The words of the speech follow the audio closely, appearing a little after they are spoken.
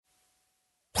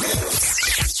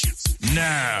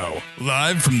Now,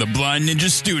 live from the Blind Ninja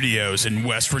Studios in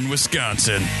Western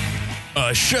Wisconsin,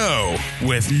 a show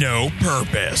with no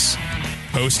purpose,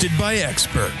 hosted by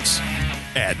experts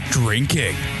at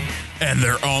drinking, and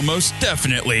they're almost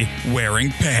definitely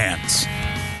wearing pants.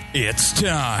 It's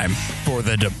time for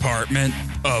the Department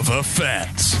of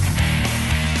Offense.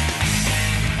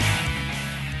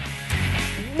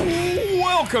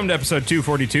 Welcome to episode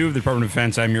 242 of the Department of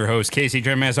Defense. I'm your host, Casey.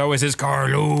 Joining me as always is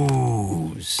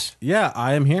Carlos. Yeah,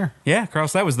 I am here. Yeah,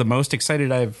 Carlos, that was the most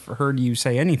excited I've heard you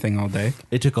say anything all day.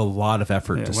 It took a lot of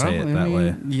effort to say it that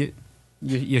way.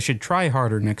 You should try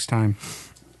harder next time.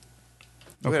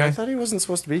 Okay. Wait, I thought he wasn't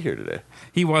supposed to be here today.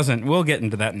 He wasn't. We'll get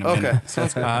into that in a minute. Okay,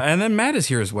 sounds good. And then Matt is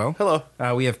here as well. Hello.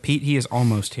 We have Pete. He is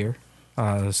almost here.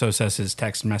 So says his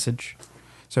text message.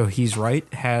 So he's right.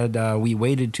 Had we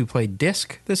waited to play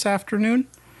Disc this afternoon,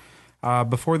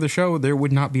 before the show, there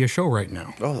would not be a show right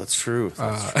now. Oh, that's true.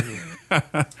 That's true.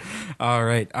 All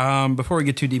right. Before we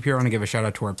get too deep here, I want to give a shout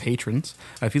out to our patrons.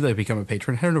 If you'd like to become a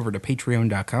patron, head over to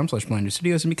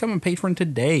patreon.com/blindstudios and become a patron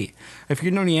today. If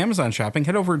you're doing any Amazon shopping,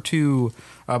 head over to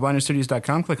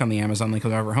blindstudios.com, click on the Amazon link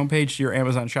on our homepage. Your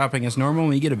Amazon shopping is normal,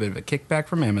 and you get a bit of a kickback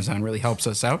from Amazon. It really helps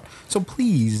us out. So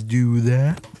please do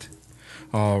that.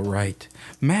 All right.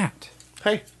 Matt.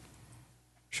 Hey.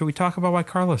 Should we talk about why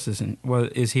Carlos is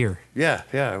here? Yeah,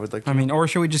 I would like to. I mean, or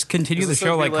should we just continue the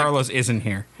show like Carlos isn't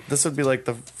here? This would be like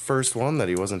the first one that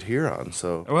he wasn't here on,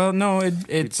 so. Well, no,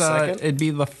 it'd be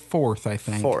the fourth, I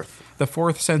think. The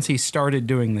fourth since he started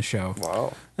doing the show.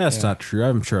 Wow. That's not true.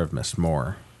 I'm sure I've missed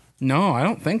more. No, I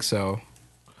don't think so.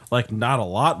 Like, not a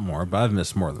lot more, but I've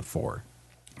missed more than 4.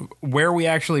 Where we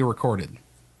actually recorded.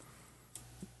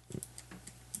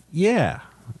 Yeah.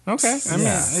 Okay. I mean,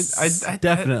 I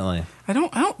definitely. I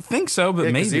don't think so, but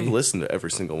maybe. You've listened to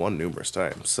every single one numerous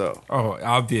times, so. Oh,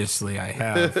 obviously I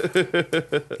have.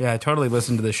 Yeah, I totally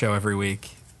listen to the show every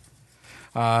week.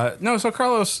 No, so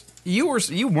Carlos, you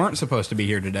weren't supposed to be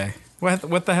here today.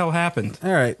 What the hell happened?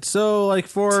 All right. So, like,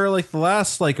 for like the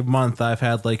last like month, I've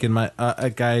had like in my a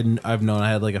guy I've known, I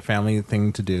had like a family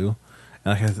thing to do,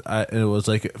 and it was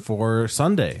like for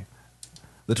Sunday,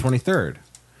 the 23rd.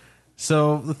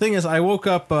 So the thing is, I woke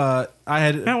up. I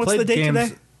had what's played the date games.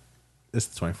 today? It's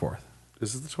the 24th.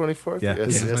 Is it the 24th? Yeah.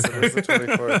 Yes, it is the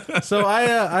 24th. So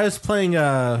I was playing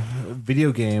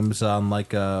video games on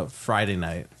like Friday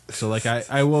night. So like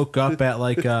I woke up at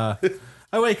like I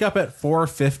wake up at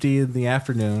 4:50 in the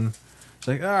afternoon. It's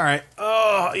like, all right,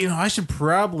 I should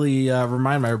probably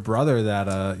remind my brother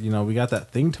that we got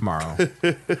that thing tomorrow.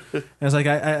 And it's like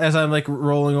as I'm like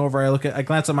rolling over, I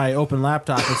glance at my open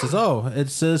laptop. It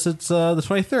says it's the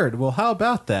 23rd. Well, how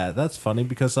about that? That's funny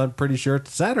because I'm pretty sure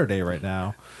it's Saturday right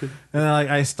now. And then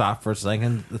I stop for a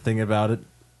second, thinking about it.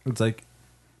 It's like,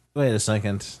 wait a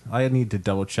second, I need to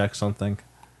double check something.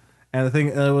 And the thing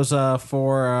it was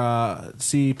for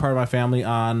see part of my family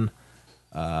on.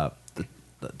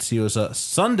 Let's see, it was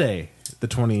Saturday the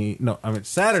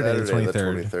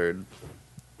 23rd.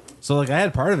 So, like, I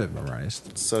had part of it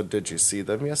memorized. So, did you see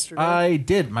them yesterday? I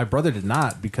did. My brother did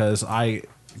not because I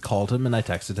called him and I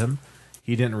texted him.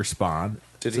 He didn't respond.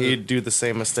 Did he do the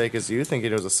same mistake as you,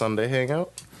 thinking it was a Sunday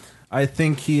hangout? I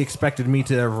think he expected me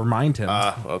to remind him.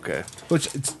 Okay.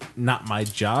 Which, it's not my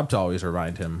job to always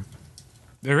remind him.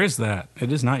 There is that.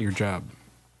 It is not your job.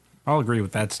 I'll agree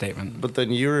with that statement. But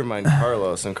then you remind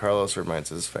Carlos, and Carlos reminds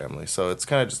his family. So it's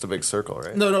kind of just a big circle,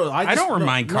 right? No, I don't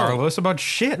remind Carlos about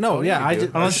shit. No, yeah, I did.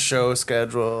 A show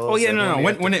schedule. Oh yeah, no.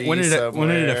 When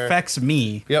it affects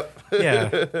me. Yep.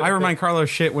 Yeah, I remind Carlos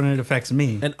shit when it affects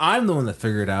me. And I'm the one that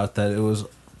figured out that it was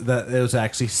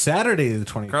actually Saturday the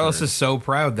 23rd. Carlos is so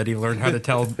proud that he learned how to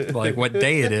tell like what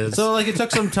day it is. So like it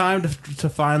took some time to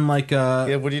find like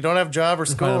yeah, when you don't have job or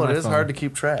school, it is hard to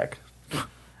keep track.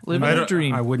 Living a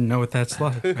dream. I wouldn't know what that's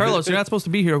like. Carlos, you're not supposed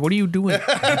to be here. What are you doing? You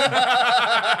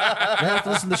have to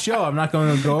listen to the show. I'm not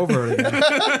going to go over it again.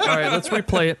 All right, let's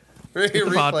replay it. Get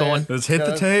the pod going. Let's hit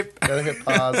the tape. Gotta hit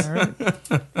pause. Right.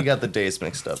 You got the days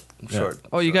mixed up. Short.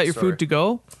 Oh, you got your food to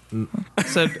go?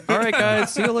 Said, all right,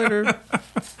 guys, see you later.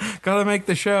 Gotta make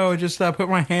the show. Just put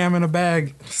my ham in a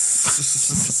bag.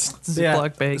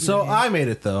 Ziploc bag. So I made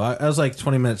it, though. I was like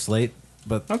 20 minutes late.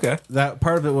 But okay. That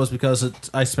part of it was because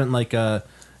I spent like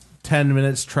 10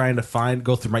 minutes trying to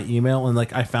go through my email. And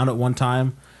like I found it one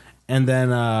time. And then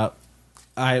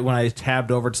when I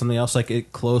tabbed over to something else, like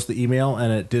it closed the email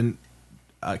and it didn't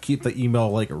keep the email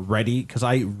like ready. Because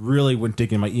I really went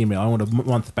digging my email. I went a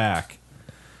month back.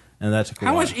 And that took a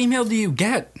How while. much email do you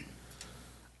get?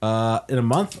 In a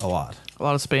month, a lot. A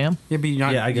lot of spam? Yeah, but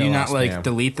I get do you a lot not of like spam.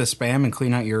 delete the spam and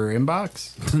clean out your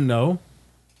inbox? No.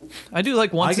 I do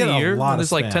like once I get a a year lot when of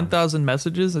there's like spam. 10,000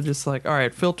 messages. I'm just like, all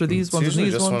right, filter these It's ones and usually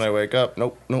these just ones. when I wake up.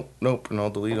 Nope, and I'll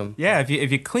delete them. Yeah, if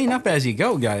you clean up as you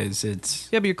go, guys, it's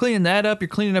Yeah, but you're cleaning that up. You're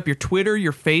cleaning up your Twitter,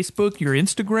 your Facebook, your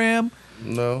Instagram.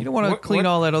 No. You don't want to clean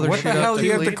all that other what shit the hell up. do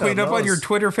you have to delete clean on up on your those.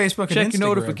 Twitter, Facebook, Check and your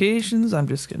Instagram? notifications. I'm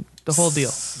just kidding. The whole deal.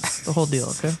 The whole deal,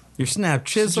 okay? Your Snap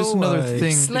It's chisel. just another like-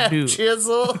 thing Snap to do.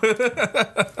 chisel.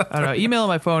 I don't know. Email on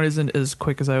my phone isn't as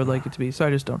quick as I would like it to be, so I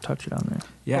just don't touch it on there.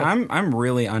 Yeah, I'm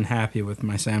really unhappy with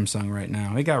my Samsung right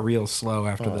now. It got real slow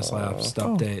after this last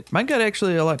update. Mine got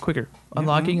actually a lot quicker.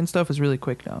 Unlocking and stuff is really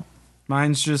quick now.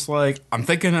 Mine's just like, I'm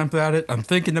thinking about it,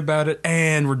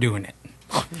 and we're doing it.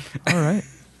 All right.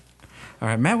 All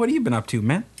right, Matt, what have you been up to,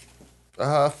 man?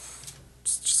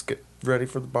 Just get ready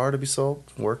for the bar to be sold.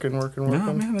 Working.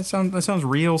 No, man, that sounds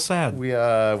real sad. We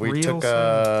Real took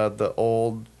the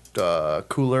old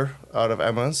cooler out of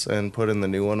Emma's and put in the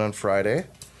new one on Friday.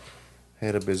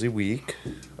 Had a busy week.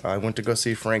 I went to go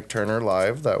see Frank Turner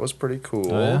live. That was pretty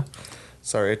cool. Oh, yeah?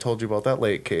 Sorry, I told you about that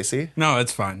late, Casey. No,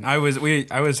 it's fine. I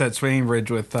was at Swinging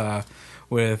Bridge with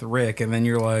Ryck, and then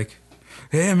you're like,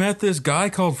 hey, I met this guy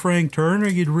called Frank Turner.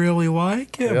 You'd really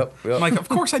like him. Yep. I'm like, of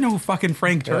course I know who fucking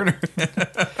Frank Turner.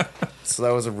 So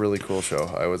that was a really cool show.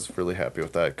 I was really happy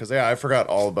with that because I forgot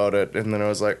all about it, and then I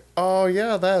was like, oh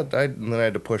yeah, that. And then I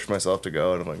had to push myself to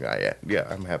go, and I'm like, yeah,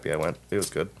 I'm happy I went. It was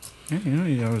good.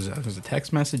 Yeah, it was a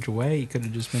text message away. You could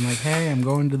have just been like, hey, I'm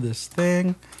going to this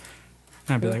thing.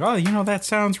 And I'd be like, oh, that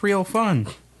sounds real fun.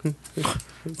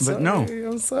 But no.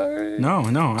 I'm sorry. No,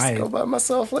 Just go by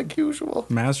myself like usual.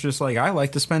 Matt's just like, I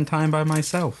like to spend time by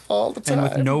myself. All the time. And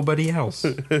with nobody else.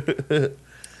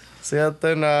 So yeah,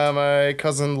 then my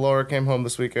cousin Laura came home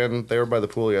this weekend. They were by the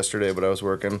pool yesterday, but I was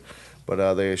working.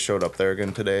 But they showed up there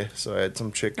again today, so I had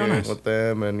some chicken nice. with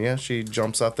them. And yeah, she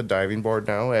jumps off the diving board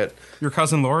now at... Your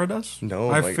cousin Laura does? No.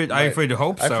 I hope so. I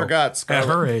forgot. At Scarlett,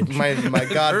 her age. My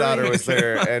goddaughter was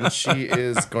there, and she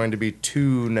is going to be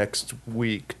 2 next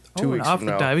week. 2 Oh, weeks off from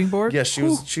the now. diving board? Yeah, she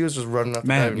was just running off the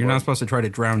Matt, diving you're board. not supposed to try to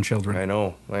drown children. I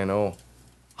know.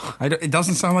 It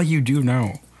doesn't sound like you do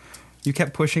know. You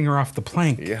kept pushing her off the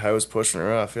plank. Yeah, I was pushing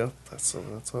her off. Yeah, that's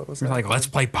what was You're like, let's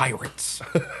play pirates.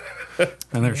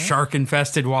 And there's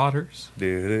shark-infested waters.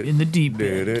 In the deep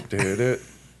Did it.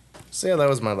 So yeah, that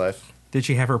was my life. Did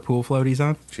she have her pool floaties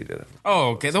on? She did it. Oh,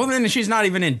 okay. Well, then she's not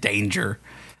even in danger.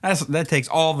 That takes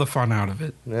all the fun out of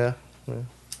it. Yeah. You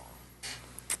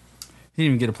didn't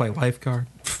even get to play lifeguard.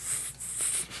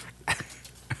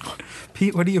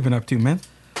 Pete, what have you been up to, man?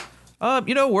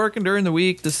 Working during the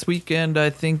week. This weekend, I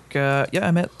think, I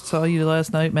saw you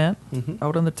last night, Matt,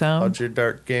 out on the town. How'd your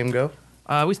dart game go?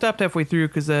 We stopped halfway through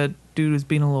because that dude was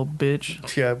being a little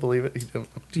bitch. Yeah, I believe it. He didn't.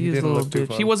 He is a didn't little look too bitch.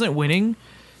 fun. He wasn't winning,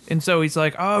 and so he's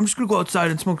like, "Oh, I'm just gonna go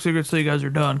outside and smoke cigarettes till you guys are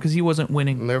done," because he wasn't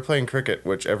winning. And they were playing cricket,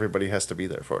 which everybody has to be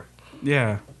there for.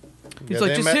 Yeah. He's Yeah, like,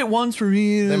 they "Just met- hit once for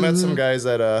me." They met some guys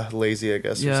at Lazy, I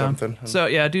guess, or Yeah. something. So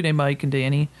yeah, a dude named Mike and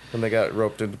Danny. And they got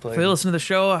roped into If they playing. listen to the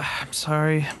show, I'm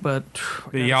sorry, but I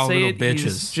gotta Y'all say little it, bitches.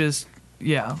 he's just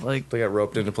like. They got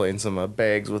roped into playing some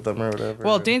bags with them or whatever.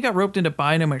 Well, Dan got roped into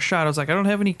buying him a shot. I was like, I don't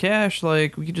have any cash.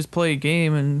 Like, we could just play a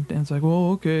game. And Dan's like,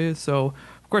 well, okay. So,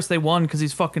 of course, they won because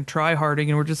he's fucking try-harding,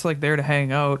 and we're just, like, there to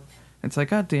hang out. It's like,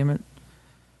 God damn it.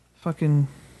 Fucking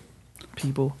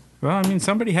people. Well, I mean,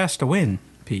 somebody has to win,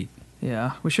 Pete.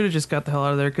 Yeah, we should have just got the hell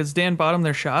out of there because Dan bought them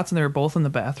their shots, and they were both in the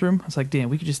bathroom. I was like, Dan,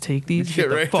 we could just take these, Yeah, get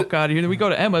the right. fuck out of here. Then we go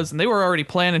to Emma's, and they were already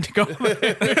planning to go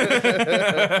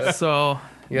there. So,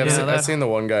 yeah, yeah, I've seen the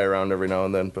one guy around every now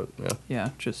and then, but yeah. yeah,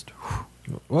 just...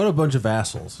 What a bunch of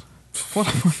assholes. I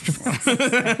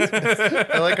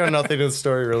like how nothing in the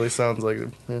story really sounds like it.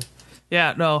 Yeah.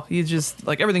 Yeah, no, he's just,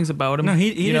 like, everything's about him. No,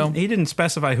 he you know? didn't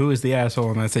specify who was the asshole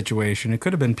in that situation. It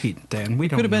could have been Pete and Dan. We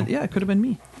don't Could have been, know. yeah, it could have been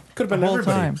me. Could have The been whole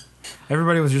everybody. time.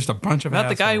 Everybody was just a bunch of Not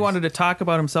the guy who assholes. wanted to talk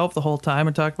about himself the whole time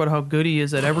and talk about how good he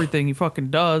is at everything he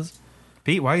fucking does.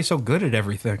 Pete, why are you so good at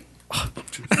everything? I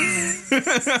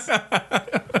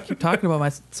keep talking about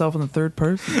myself in the third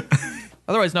person.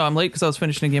 Otherwise, no, I'm late because I was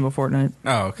finishing a game of Fortnite.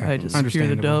 Oh, okay. I had to secure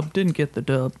the Understandable. dub. Didn't get the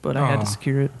dub, but I had Aw. to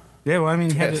secure it. Yeah, well, I mean,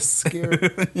 you had, Yeah,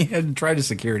 scared. you had to try to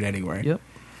secure it anyway. Yep.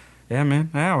 Yeah, man.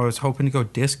 Yeah, I was hoping to go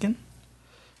discing.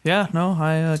 Yeah, no,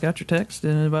 I got your text,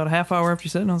 and about a half hour after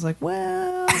you said it, I was like,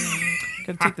 well,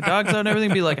 gotta take the dogs out and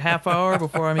everything. Be like a half hour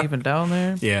before I'm even down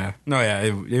there. Yeah. No, yeah,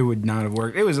 it would not have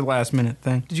worked. It was a last minute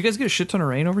thing. Did you guys get a shit ton of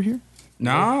rain over here?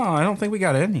 No, I don't think we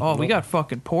got any. Oh, we got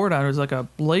fucking poured on. It was like a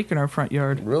lake in our front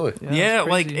yard. Really? Yeah, it's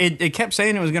like crazy. it kept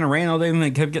saying it was going to rain all day, and then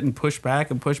it kept getting pushed back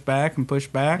and pushed back and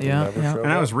pushed back. Yeah, Never yeah. showed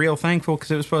And I up. was real thankful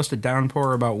because it was supposed to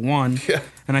downpour about 1. Yeah.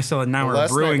 And I still had an hour Last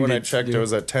of brewing. night when to I checked, do. it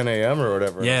was at 10 a.m. or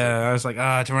whatever. Yeah, I was like,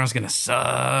 tomorrow's going to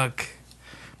suck.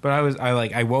 But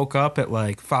I woke up at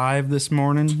like 5 this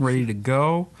morning, ready to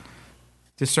go.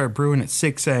 Just started brewing at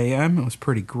 6 a.m. It was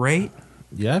pretty great.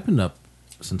 Yeah, I've been up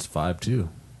since 5 too.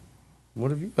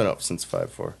 What have you been up since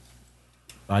 5 for?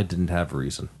 I didn't have a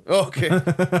reason. Okay.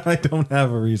 I don't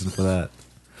have a reason for that.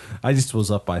 I just was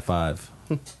up by 5.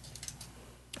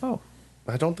 Oh.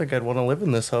 I don't think I'd want to live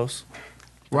in this house.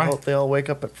 Why? They all wake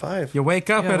up at 5. You wake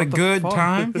up Yeah, at a what the good fuck?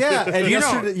 time. Yeah, and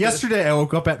yesterday I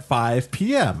woke up at 5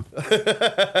 p.m.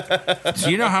 Do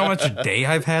you know how much day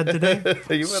I've had today?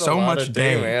 You had So a lot much of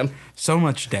day, day. man. So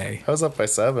much day. I was up by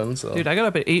 7, so. Dude, I got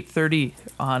up at 8:30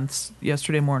 on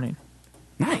yesterday morning.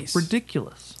 Nice.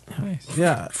 Ridiculous.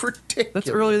 Yeah. ridiculous. That's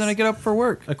earlier than I get up for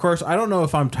work. Of course, I don't know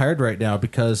if I'm tired right now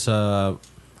because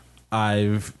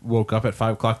I've woke up at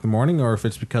 5 o'clock in the morning or if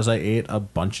it's because I ate a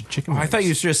bunch of chicken Oh, I wings. thought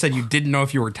you just said you didn't know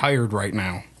if you were tired right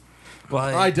now.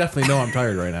 Like, I definitely know I'm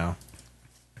tired right now.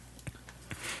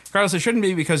 Carlos, it shouldn't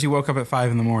be because you woke up at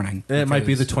 5 in the morning. It might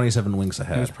be the because 27 wings I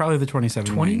It was had. probably the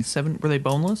 27 wings. 27. Were they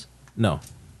boneless? No.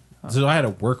 So I had to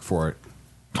work for it.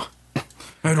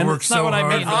 I had to work that's not what I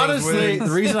mean. for those Honestly, wings.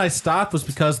 the reason I stopped was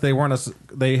because they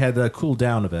they had to cool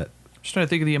down a bit. Just trying to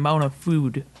think of the amount of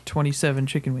food 27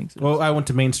 chicken wings is. Well, I went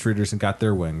to Main Streeters and got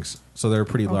their wings, so they're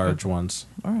pretty large ones.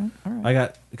 All right. I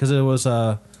got because it was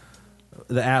the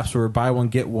apps were buy one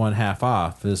get one half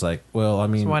off. It's like, well, I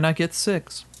mean, So why not get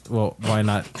 6? well, why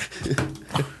not?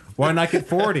 Why not get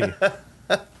 40? Is why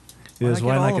get all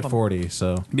not of get them? 40?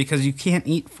 So Because you can't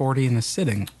eat 40 in a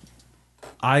sitting.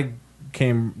 I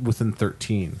came within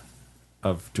 13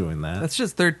 of doing that. That's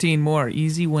just 13 more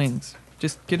easy wings.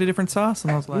 Just get a different sauce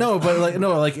on those last. No, but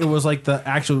like it was like the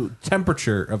actual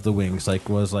temperature of the wings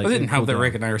was like It didn't help that cooled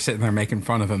Rick down. and I were sitting there making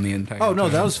fun of him the entire Oh no,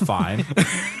 time. that was fine.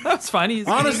 That's fine. He's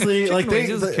Honestly, chicken like wings,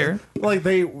 he doesn't care. like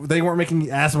they weren't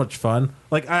making as much fun.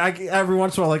 Like I every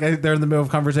once in a while, they're in the middle of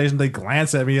conversation, they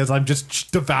glance at me as I'm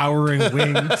just devouring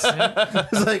wings.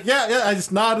 It's like yeah, I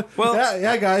just nod. Well-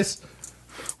 yeah, guys.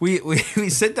 We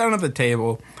sit down at the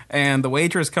table, and the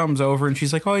waitress comes over, and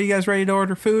she's like, "Oh, you guys ready to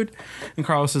order food?" And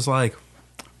Carlos is like,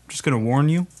 "I'm just going to warn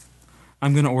you,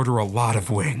 I'm going to order a lot of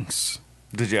wings."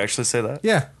 Did you actually say that?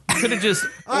 Yeah, Could have just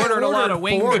I ordered a lot ordered of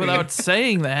wings 40. without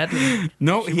saying that.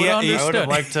 No, would've he I would Understood. have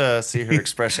liked to see her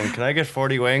expression. Can I get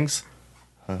 40 wings?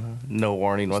 No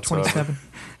warning whatsoever. 27.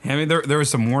 I mean, there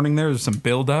was some warning there. There's some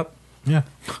build up. yeah.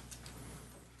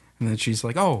 And then she's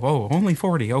like, oh, only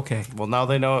 40. Okay. Well, now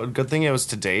they know. Good thing it was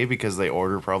today because they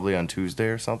order probably on Tuesday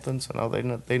or something. So now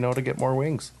they know to get more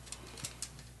wings.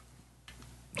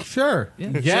 Sure. Yeah,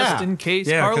 just in case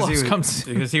Carlos comes.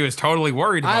 Because he was totally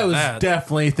worried about I was that.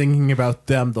 definitely thinking about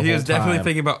them the He whole was time. definitely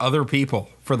thinking about other people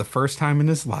for the first time in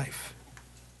his life.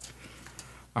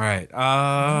 All right.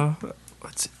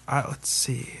 Let's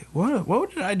see. What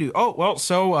did I do? Oh, well,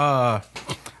 so I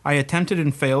attempted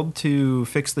and failed to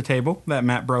fix the table that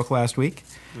Matt broke last week.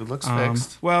 It looks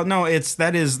fixed. Well, no,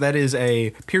 that is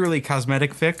a purely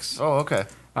cosmetic fix. Oh, okay.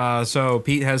 So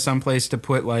Pete has someplace to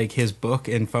put like his book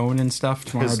and phone and stuff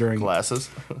tomorrow His during glasses.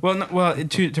 Well, no,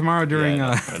 tomorrow during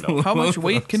Yeah, I know. How much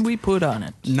weight can we put on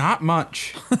it? Not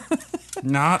much.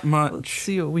 Not Let's much.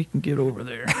 see what we can get over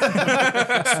there.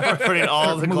 We're putting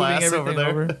all the Moving glass over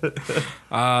everything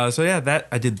there. So yeah,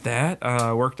 I did that.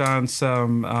 Worked on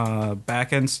some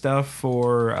back end stuff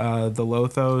for the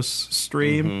Lothos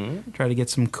stream. Try to get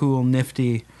some cool,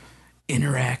 nifty,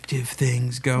 interactive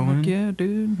things going. Heck yeah,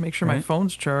 dude. Make sure my Right.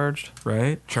 phone's charged.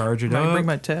 Right, charge it Might up. bring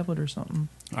my tablet or something.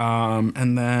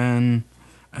 And then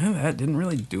that didn't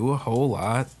really do a whole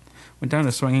lot. Went down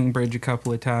to Swinging Bridge a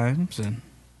couple of times and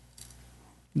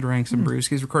drank some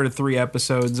brewskis. Recorded 3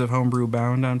 episodes of Homebrew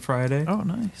Bound on Friday, Oh,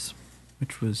 nice.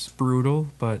 which was brutal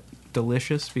but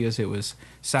delicious because it was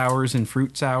sours and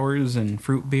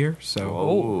fruit beer. So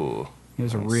Oh, it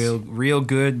was a real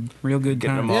good getting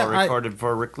time. them all Yeah, recorded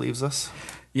before Rick leaves us.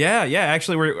 Yeah.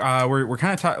 Actually, we're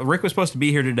kind of Rick was supposed to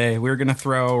be here today. We were gonna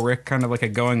throw Rick kind of like a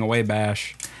going away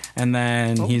bash, and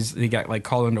then he got like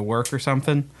called into work or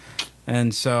something.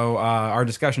 And so our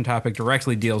discussion topic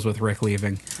directly deals with Rick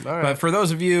leaving. All right. But for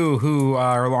those of you who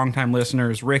are longtime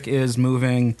listeners, Rick is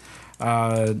moving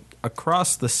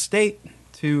across the state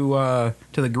to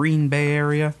the Green Bay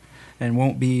area and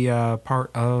won't be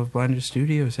part of Blended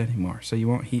Studios anymore. So you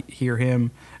won't hear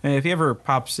him. And if he ever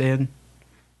pops in,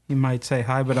 he might say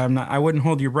hi, but I wouldn't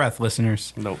hold your breath,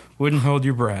 listeners. Nope. Wouldn't hold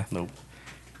your breath. Nope.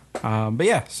 But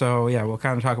yeah, we'll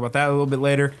kind of talk about that a little bit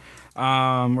later.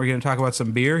 We're going to talk about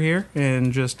some beer here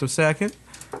in just a second.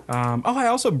 I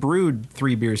also brewed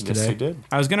 3 beers today. Yes, you did.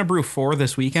 I was going to brew 4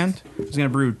 this weekend. I was going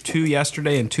to brew 2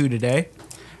 yesterday and 2 today.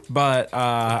 But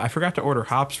I forgot to order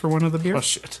hops for one of the beers. Oh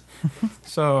shit.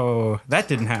 So that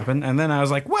didn't happen. And then I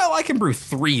was like, well, I can brew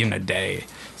 3 in a day.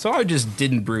 So I just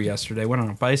didn't brew yesterday. Went on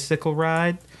a bicycle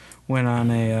ride.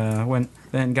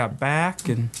 Then got back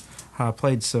and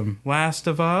played some Last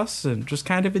of Us and just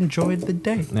kind of enjoyed the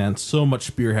day. Man, so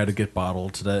much beer had to get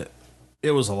bottled today.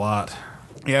 It was a lot.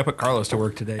 Yeah, I put Carlos to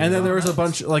work today. And then there was a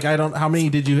bunch, like, how many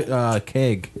did you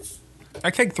keg?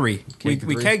 I kegged 3. We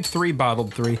kegged 3,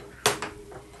 bottled 3.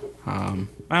 I don't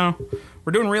know.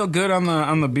 We're doing real good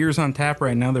on the beers on tap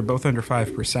right now. They're both under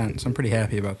 5%, so I'm pretty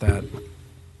happy about that.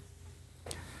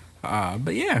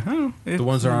 But yeah, I don't know. The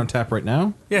ones that are on tap right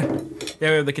now? Yeah, we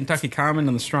have the Kentucky Common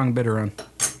and the Strong Bitter on,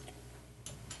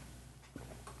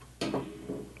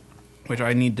 which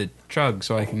I need to chug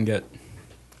so I can get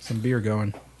some beer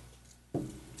going.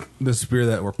 This beer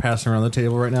that we're passing around the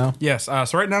table right now? Yes,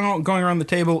 so right now going around the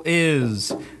table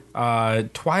is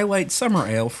Twilight Summer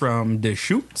Ale from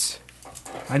Deschutes.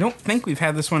 I don't think we've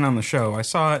had this one on the show. I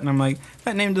saw it and I'm like,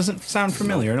 that name doesn't sound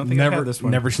familiar. I don't think I've had this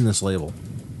one. Never seen this label.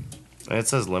 And it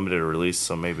says limited release,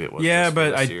 so maybe it was. Yeah, just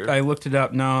but this year. I looked it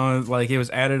up. No, like it was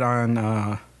added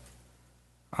on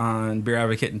Beer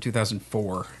Advocate in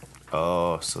 2004.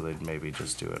 Oh, so they'd maybe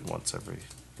just do it once every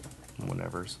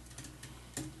whenever's.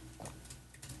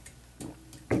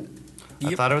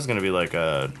 I thought it was gonna be like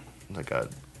a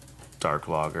dark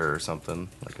lager or something,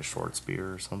 like a Schwartz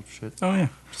beer or some shit. Oh yeah.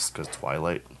 Just because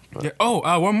Twilight. But Yeah.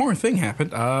 Oh, one more thing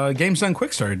happened. Games Done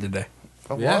Quick started today.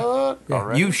 Yeah. What? Yeah.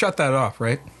 Already? You shut that off,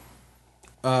 right?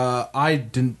 I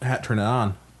didn't turn it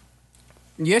on.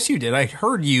 Yes, you did. I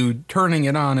heard you turning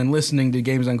it on and listening to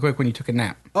Games Done Quick when you took a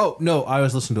nap. Oh, no, I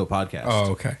was listening to a podcast.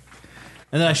 Oh, okay.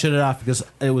 And then I shut it off because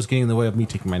it was getting in the way of me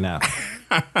taking my nap.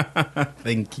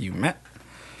 Thank you, Matt.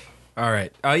 All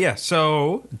right. Yeah,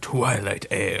 so Twilight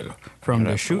Ale from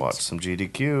Gonna have to watch Deschutes. some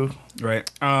GDQ. Right.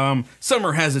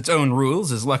 Summer has its own rules,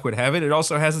 as luck would have it. It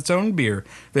also has its own beer.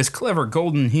 This clever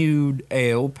golden-hued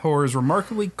ale pours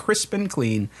remarkably crisp and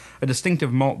clean. A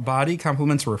distinctive malt body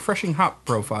complements a refreshing hop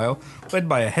profile, led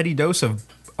by a heady dose of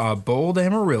bold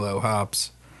Amarillo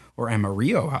hops. Or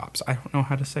Amarillo hops. I don't know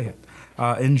how to say it.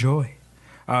 Enjoy.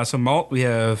 So malt, we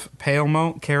have Pale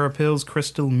Malt, Carapils,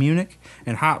 Crystal, Munich.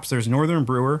 And hops, there's Northern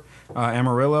Brewer,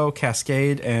 Amarillo,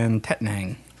 Cascade, and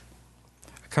Tettnang.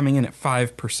 Coming in at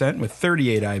 5% with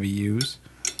 38 IBUs.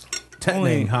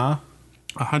 Tettnang, huh?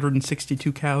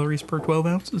 162 calories per 12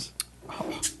 ounces.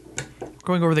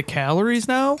 Going over the calories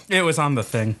now? It was on the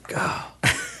thing.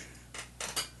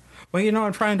 Well, you know,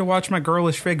 I'm trying to watch my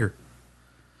girlish figure.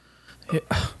 Yeah.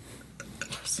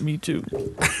 Me too.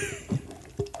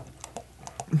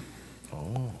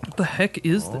 What the heck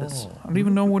is this? I don't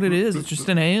even know what it is. It's just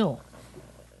an ale.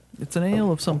 It's an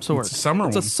ale of some sort. It's a summer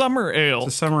It's one. a summer ale.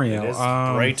 It's a summer ale. It is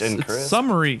bright and It's crisp.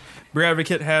 summery. Beer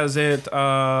Advocate has it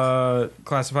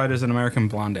classified as an American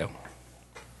blonde ale.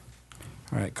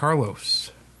 All right,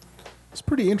 Carlos. It's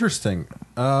pretty interesting.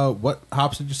 What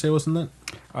hops did you say was in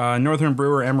that? Northern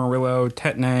Brewer, Amarillo,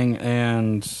 Tettnang,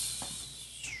 and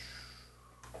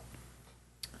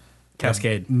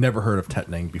Cascade. Never heard of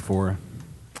Tettnang before.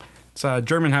 It's a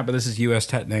German hop, but this is U.S.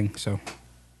 Tettnang, so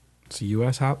it's a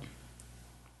U.S. hop.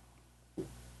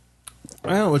 I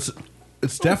don't know.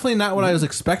 It's definitely not what I was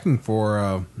expecting for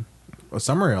a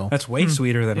summer ale. That's way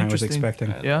sweeter than I was Interesting.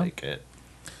 expecting. I Yeah. like it.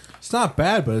 It's not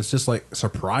bad, but it's just like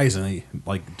surprisingly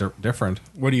like different.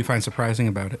 What do you find surprising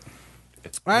about it?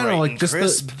 It's I don't know, bright like and just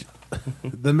crisp.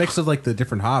 the mix of like the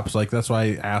different hops. Like that's why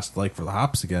I asked like for the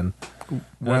hops again. And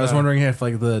I was wondering if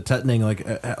like the Tettnang like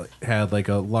had like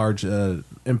a large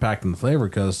impact on the flavor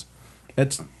because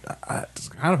it's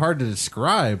kind of hard to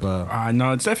describe.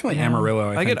 No, it's definitely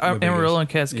Amarillo. I get think, the Amarillo and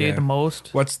biggest. Cascade Yeah. the most.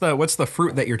 What's the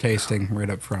fruit that you're tasting right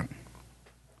up front?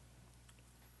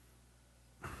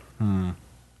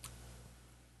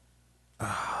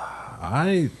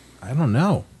 I don't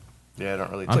know. Yeah, I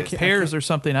don't really Okay. taste it. Pears or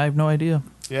something. I have no idea.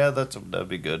 Yeah, that'd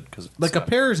be good because Like a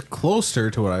pear is closer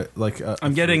to what I like.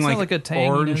 I'm getting It's not like, like a tanginess.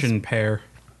 orange and pear.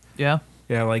 Yeah.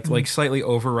 Yeah, like slightly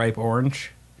overripe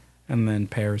orange, and then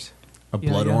pears. a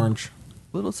blood yeah. orange.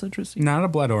 Little citrusy. Not a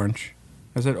blood orange.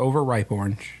 I said overripe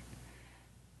orange.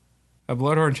 A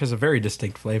blood orange has a very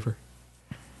distinct flavor.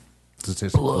 Does it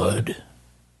taste like blood?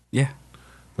 Yeah.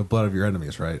 The blood of your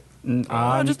enemies, right? Just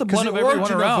the Because blood the of everyone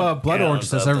origin around. of blood Yeah, orange,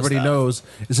 as that's everybody that. knows,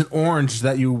 is an orange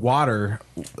that you water,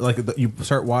 like you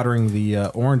start watering the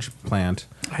orange plant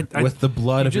I- with the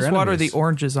blood You of your just water enemies. the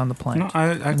oranges on the plant. No,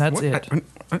 and that's what, it.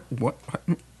 What?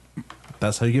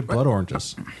 That's how you get blood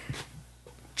oranges.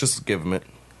 just give them it.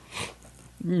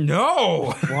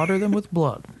 No, Water them with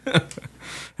blood.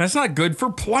 that's not good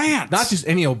for plants. Not just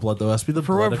any old blood, though. It has to be the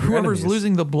blood of your Whoever's enemies.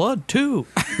 losing the blood, too.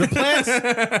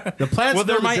 The plants. well, they're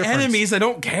know the my difference. enemies. I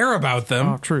don't care about them.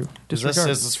 Oh, true. Is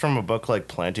this from a book like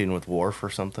Planting with Wharf or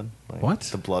something? Like What?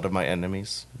 The blood of my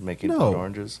enemies, making No. blood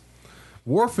oranges.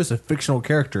 Worf is a fictional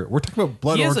character. We're talking about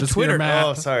blood He has a oranges Twitter. here, Matt.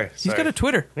 Oh, sorry. He's got a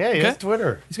Twitter. Yeah, he okay? has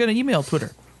Twitter. He's got an email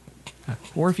Twitter.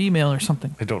 Or email or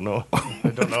something. I don't know.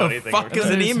 I don't know anything. fuck is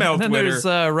an There's- email and then Twitter?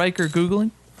 there's Riker Googling.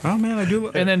 Oh man, I do.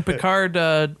 And then Picard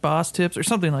boss tips or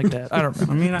something like that. I don't I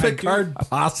remember. mean, Picard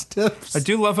boss tips. I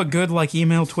do love a good like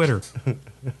email Twitter.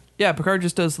 Yeah, Picard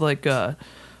just does like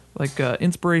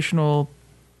inspirational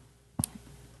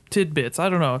tidbits. I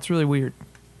don't know. It's really weird.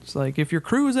 It's like, if your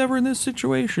crew is ever in this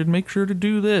situation, make sure to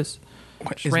do this.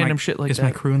 Just Is random my, shit like is that.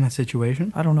 my crew in that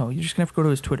situation? I don't know. You're just going to have to go to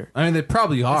his Twitter. I mean, they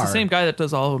probably are. It's the same guy that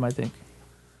does all of them, I think.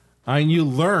 I mean, you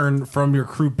learn from your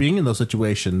crew being in those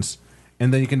situations,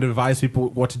 and then you can advise people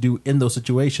what to do in those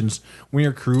situations when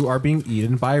your crew are being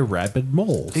eaten by rabid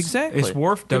moles. Exactly. Is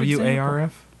Worf Good example.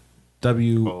 W-A-R-F?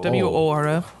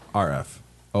 W-O-R-F. R-F.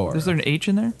 O-R-F. Is there an H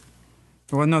in there?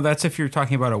 Well, no, that's if you're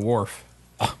talking about a wharf.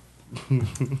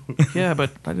 Yeah,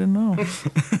 but I didn't know.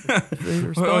 They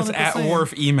were Well, spelling it's it the at same.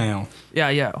 wharf email. Yeah,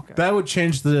 yeah. Okay. That would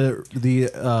change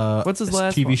the What's his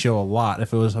last TV one? show a lot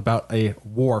if it was about a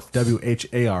wharf,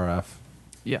 W-H-A-R-F.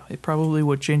 Yeah, it probably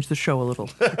would change the show a little.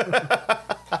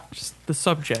 Just the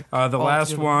subject. The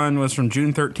last Altogether. one was from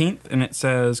June 13th, and it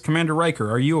says, Commander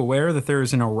Riker, are you aware that there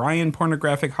is an Orion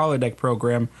pornographic holodeck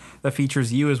program that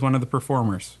features you as one of the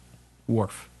performers?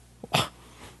 Worf.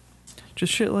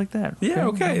 Just shit like that. Yeah,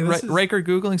 okay, this is- Riker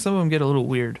Googling, some of them get a little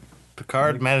weird.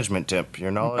 Picard management tip.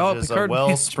 Your knowledge is Picard a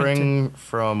wellspring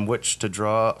from which to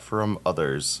draw from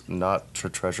others, not to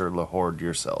treasure the hoard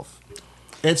yourself.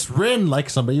 It's written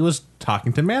like somebody was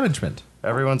talking to management.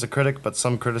 Everyone's a critic, but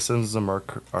some criticisms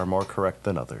are more correct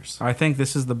than others. I think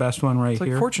this is the best one right It's like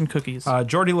here. fortune cookies.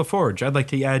 Jordy LaForge, I'd like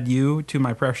to add you to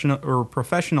my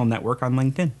professional network on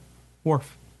LinkedIn.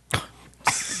 Worf.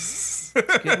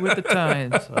 Get with the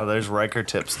times. Oh, there's Riker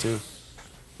tips too.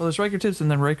 Well, there's Riker tips and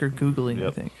then Riker Googling, I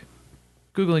Yep. think.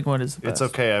 Googling one is the It's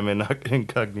best. okay. I'm in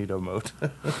incognito mode.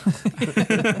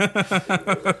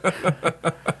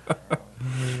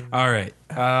 All right.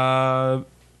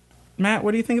 Matt,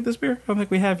 what do you think of this beer? I don't think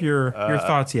we have your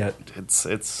thoughts yet.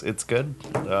 It's good.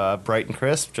 Bright and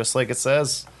crisp, just like it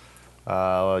says.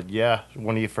 Yeah,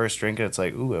 when you first drink it, it's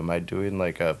like, ooh, am I doing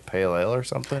like a pale ale or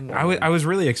something? I was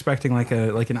really expecting like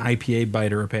an IPA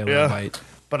bite or a pale ale Yeah. bite.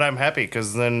 But I'm happy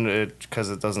because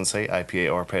it doesn't say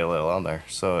IPA or pale ale on there,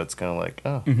 so it's kind of like,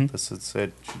 oh, this is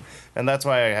it, and that's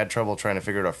why I had trouble trying to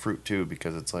figure out fruit too,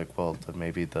 because it's like, well,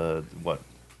 maybe the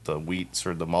wheats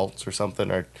or the malts or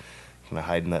something are kind of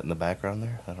hiding that in the background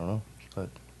there. I don't know, but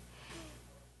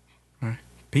All right.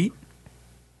 Pete?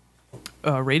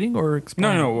 Rating or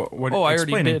explain? No. What, Oh, I already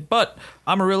explaining. did. But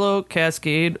Amarillo,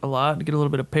 Cascade, a lot. Get a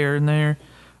little bit of pear in there.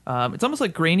 It's almost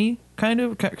like grainy, kind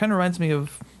of reminds me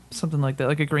of something like that,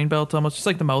 like a grain belt almost, just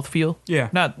like the mouthfeel. Yeah.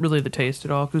 Not really the taste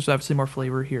at all, because there's obviously more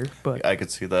flavor here. But I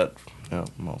could see that. Yeah,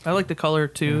 well, I like the color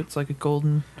too. It's like a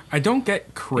golden I don't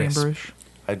get crisp. amberish.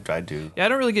 I do. Yeah, I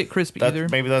don't really get crispy either.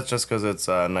 Maybe that's just because it's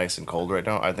nice and cold right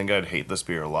now. I think I'd hate this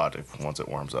beer a lot once it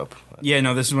warms up. Yeah,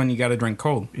 no, this is when you got to drink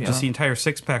cold. Yeah. Just the entire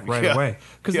six-pack right Yeah. away.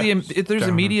 Because Yeah. there's Down.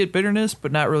 immediate bitterness,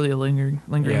 but not really a lingering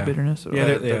Yeah. bitterness. At Yeah, all.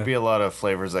 there- There'd be a lot of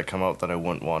flavors that come out that I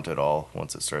wouldn't want at all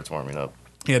once it starts warming up.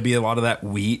 Yeah, it'd be a lot of that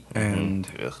wheat and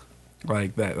Ugh.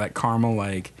 like that caramel,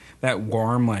 like that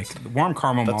warm caramel. That's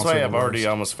malts why are I've the already worst.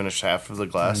 almost finished half of the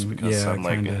glass because yeah, I'm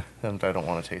like, kinda. I don't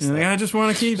want to taste You're like, that. I just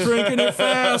want to keep drinking it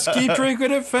fast. Keep drinking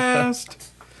it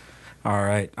fast. All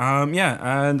right.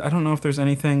 Yeah, and I don't know if there's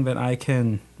anything that I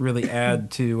can really add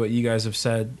to what you guys have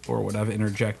said or what I've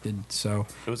interjected. So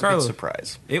It was a Carlos, good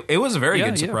surprise. It was a very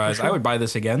Yeah, good yeah, for surprise. sure. I would buy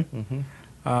this again.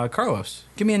 Carlos,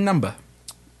 give me a number.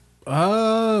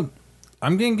 I'm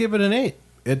gonna give it an 8.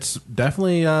 It's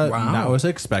definitely not what I was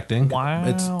expecting. Wow.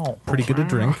 It's pretty good to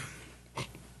drink.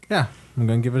 Yeah, I'm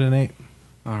gonna give it an 8.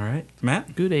 All right,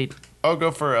 Matt. Good 8. I'll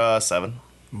go for 7.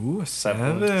 Ooh, a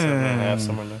 7, 7.5,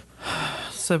 somewhere in there.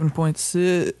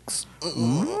 7.6.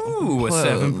 Ooh, a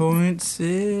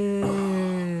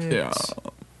 7.6. Yeah.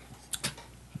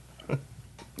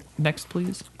 Next,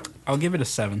 please. I'll give it a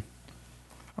 7.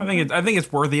 I think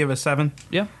it's worthy of a 7.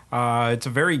 Yeah. It's a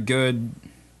very good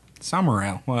summer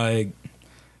ale. Like,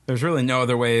 there's really no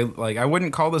other way. Like, I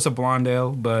wouldn't call this a blonde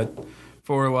ale, but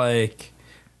for like,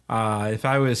 if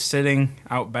I was sitting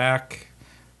out back,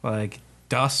 like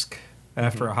dusk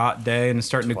after a hot day and it's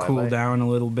starting to cool Twilight. down a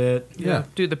little bit. Yeah.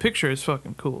 Dude, the picture is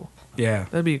fucking cool. Yeah.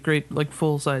 That'd be a great like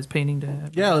full size painting to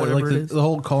have. Yeah, whatever like it is. the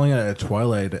whole calling it a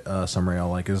Twilight summary, I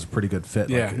like is a pretty good fit.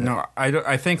 Yeah, Like, no,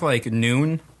 I think like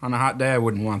noon on a hot day, I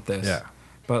wouldn't want this. Yeah.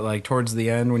 But like towards the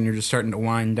end when you're just starting to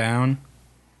wind down,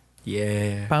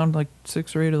 yeah. Pound like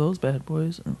 6 or 8 of those bad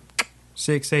boys.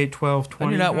 6, 8, 12, 20.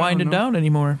 And you're not I don't winding know. down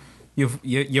anymore.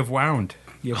 You've wound.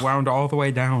 You've wound all the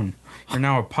way down. You're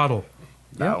now a puddle.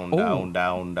 Down, Oh. down,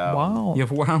 down, down. Wow.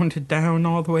 You've wound it down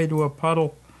all the way to a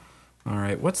puddle. All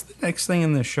right, what's the next thing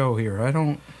in this show here? I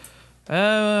don't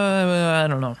I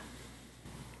don't know.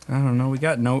 know. We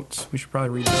got notes. We should probably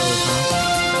read those, huh?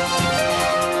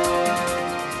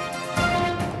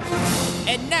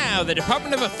 And now the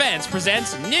Department of Defense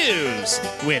presents News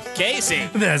with Casey.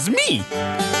 That's me.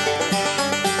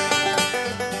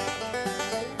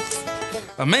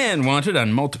 A man wanted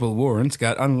on multiple warrants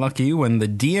got unlucky when the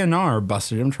DNR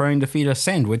busted him trying to feed a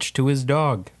sandwich to his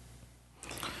dog.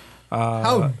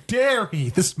 how dare he?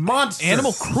 This monster!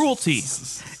 Animal cruelty.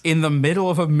 In the middle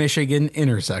of a Michigan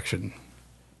intersection.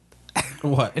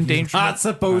 What? He's Endangerment. not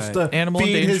supposed to Animal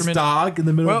feed his endangerment. dog in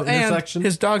the middle Well, of the and intersection.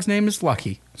 his dog's name is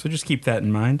Lucky, so just keep that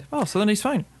in mind. Oh, so then he's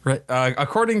fine. Right.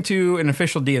 According to an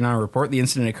official DNR report, the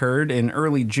incident occurred in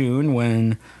early June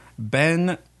when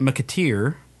Ben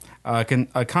McAteer,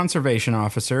 a conservation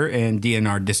officer in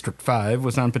DNR District 5,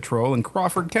 was on patrol in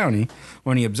Crawford County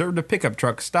when he observed a pickup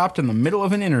truck stopped in the middle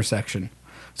of an intersection.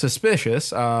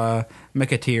 Suspicious,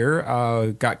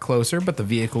 McAteer got closer, but the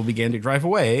vehicle began to drive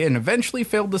away and eventually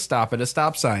failed to stop at a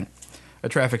stop sign. A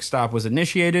traffic stop was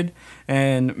initiated,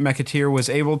 and McAteer was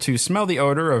able to smell the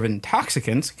odor of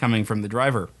intoxicants coming from the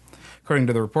driver. According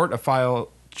to the report, a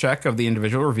file check of the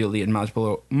individual revealed he had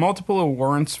multiple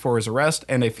warrants for his arrest,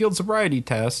 and a field sobriety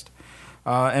test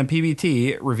and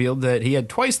PBT revealed that he had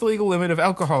twice the legal limit of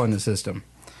alcohol in his system.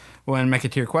 When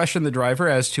McAteer questioned the driver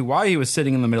as to why he was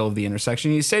sitting in the middle of the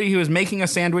intersection, he said he was making a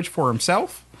sandwich for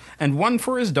himself and one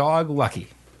for his dog, Lucky.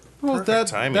 well, Perfect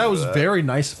timing that for was that. very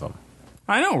nice of him.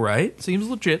 I know, right? Seems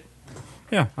legit.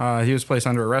 Yeah, he was placed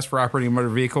under arrest for operating a motor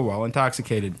vehicle while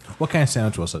intoxicated. What kind of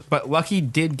sandwich was it? But Lucky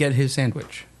did get his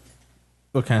sandwich.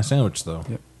 What kind of sandwich, though?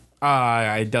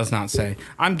 It does not say.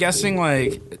 I'm guessing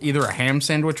like either a ham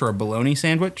sandwich or a bologna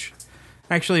sandwich.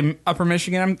 Actually, Upper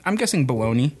Michigan, I'm guessing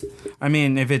bologna. I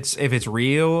mean, if it's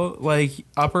real like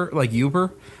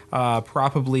Uber,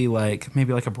 probably like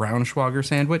maybe like a Braunschweiger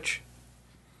sandwich,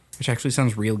 which actually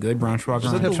sounds real good. Braunschweiger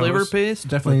Is on that the liver toast. paste?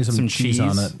 Definitely With some cheese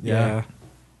on it. Yeah.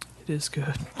 It is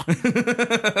good.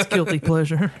 It's guilty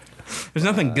pleasure. There's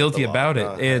nothing guilty about it.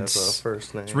 That's a It's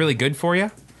first name. it's really good for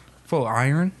you, full of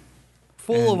iron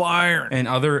Full of iron. and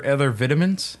other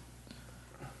vitamins.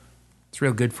 It's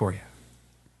real good for you.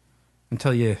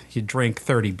 Until you drink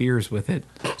 30 beers with it.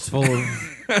 It's full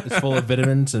of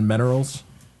vitamins and minerals.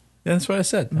 Yeah, that's what I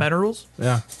said. Minerals.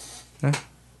 Yeah. Yeah.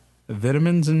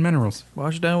 Vitamins and minerals.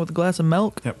 Wash it down with a glass of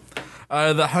milk. Yep.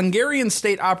 The Hungarian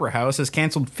State Opera House has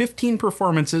canceled 15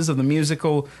 performances of the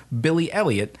musical Billy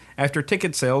Elliot after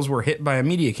ticket sales were hit by a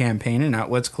media campaign in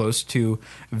outlets close to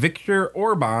Viktor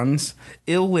Orban's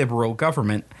illiberal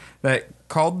government that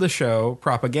called the show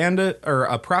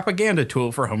a propaganda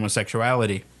tool for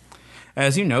homosexuality.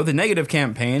 As you know, the negative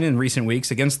campaign in recent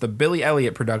weeks against the Billy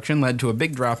Elliot production led to a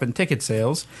big drop in ticket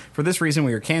sales. For this reason,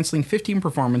 we are canceling 15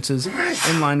 performances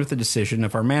in line with the decision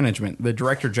of our management, the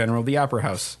Director General of the Opera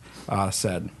House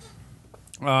said.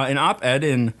 An op-ed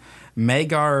in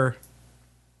Magyar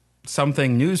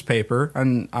something newspaper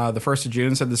on the 1st of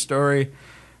June said the story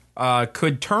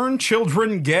could turn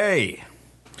children gay.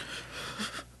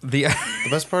 The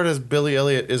best part is Billy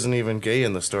Elliot isn't even gay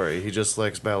in the story. He just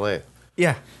likes ballet.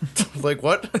 Yeah. Like,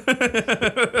 what?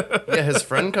 Yeah, his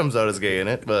friend comes out as gay in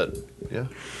it, but yeah.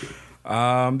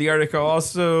 The article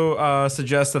also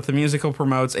suggests that the musical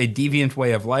promotes a deviant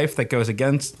way of life that goes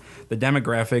against the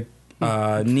demographic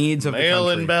needs of Male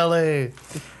the in country. ballet.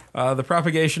 The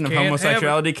propagation of Can't have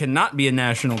homosexuality cannot be a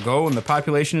national goal when the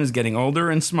population is getting older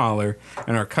and smaller,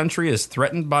 and our country is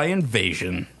threatened by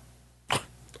invasion.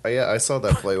 Yeah, I saw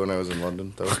that play when I was in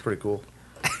London. That was pretty cool.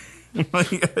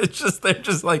 They're just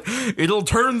like, it'll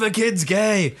turn the kids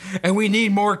gay, and we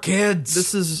need more kids.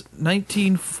 This is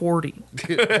 1940.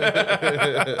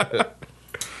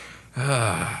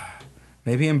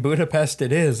 Maybe in Budapest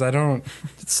it is. I don't.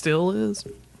 It still is.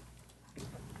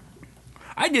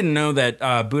 I didn't know that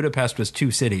Budapest was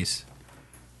 2 cities.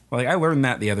 Like, I learned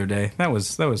that the other day. That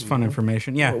was fun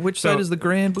information. Yeah. Which So side is the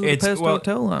Grand Budapest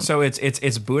Hotel on? So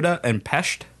it's Buda and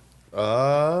Pest. Yeah.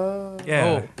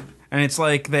 Oh. And it's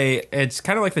like it's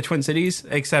kind of like the Twin Cities,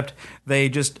 except they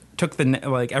just took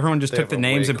everyone just They took the have a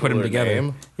names way and put them cooler together.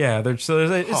 name. Yeah, it's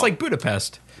like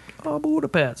Budapest. Oh,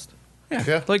 Budapest.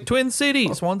 Yeah. Like Twin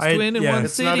Cities. One's twin and one's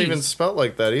It's cities. not even spelt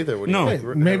like that either. When No. you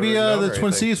like, Maybe have it written the down or Twin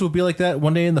anything. Cities will be like that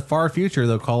one day in the far future.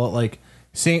 They'll call it like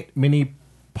Saint Minnie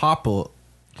Paul.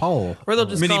 Or they'll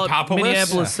just call it Minneapolis?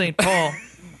 Minneapolis St. Paul.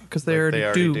 Because they, They already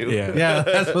already do. do. Yeah. Yeah,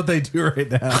 that's what they do right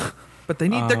now. But they're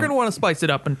going to want to spice it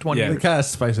up in 20 Yeah. They years. kind of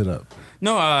spice it up.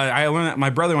 No, I learned. My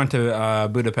brother went to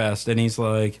Budapest, and he's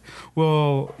like,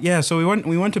 "Well, yeah." So we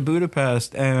went to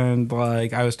Budapest, and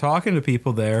like I was talking to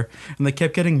people there, and they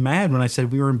kept getting mad when I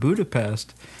said we were in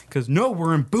Budapest, because no,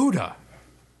 we're in Buda,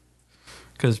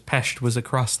 because Pest was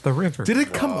across the river. Did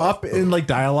it come up in like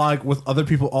dialogue with other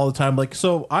people all the time? Like,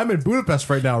 so I'm in Budapest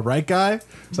right now, right, guy?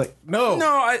 It's like, no. No,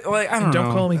 I don't know.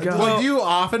 Don't call me God. Like, do you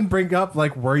often bring up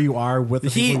like where you are with the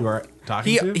people you are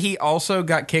talking to? He also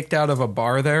got kicked out of a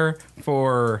bar there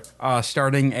for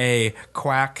starting a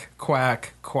quack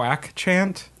quack quack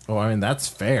chant. Oh, I mean that's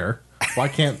fair. Why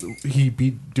can't he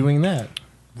be doing that?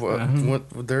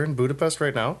 What, they're in Budapest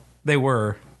right now? They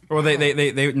were. Well,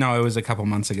 they no, it was a couple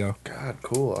months ago. God,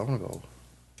 cool. I want to go.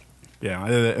 Yeah,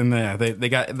 and they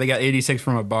got 86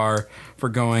 from a bar for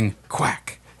going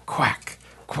quack quack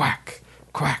quack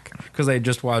quack because they had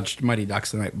just watched Mighty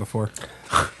Ducks the night before.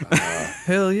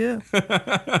 Hell yeah. Keep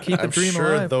the I'm dream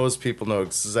sure alive. those people know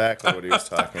exactly what he was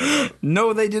talking about.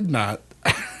 No, they did not.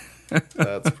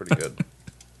 That's pretty good.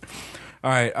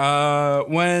 All right.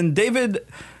 When David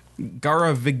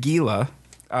Garavagila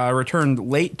returned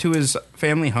late to his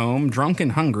family home, drunk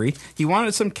and hungry, he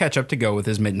wanted some ketchup to go with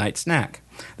his midnight snack.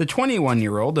 The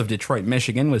 21-year-old of Detroit,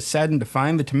 Michigan, was saddened to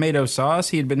find the tomato sauce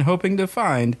he had been hoping to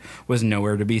find was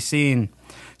nowhere to be seen.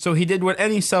 So he did what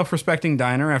any self-respecting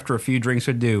diner after a few drinks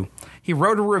would do. He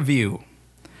wrote a review.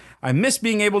 "I miss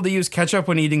being able to use ketchup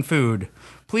when eating food.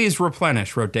 Please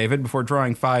replenish," wrote David before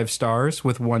drawing 5 stars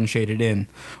with 1 shaded in.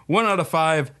 1 out of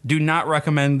 5, do not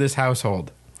recommend this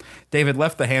household. David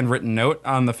left the handwritten note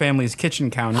on the family's kitchen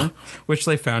counter, which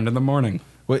they found in the morning.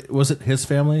 Wait, was it his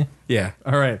family? Yeah.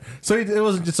 All right. So it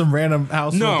wasn't just some random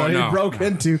household No, that no, he broke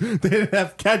into. They didn't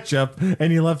have ketchup,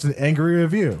 and he left an angry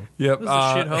review. Yep. This is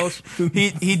a shit house.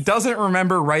 He doesn't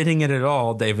remember writing it at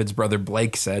all, David's brother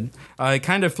Blake said. It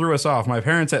kind of threw us off. My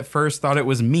parents at first thought it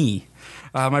was me.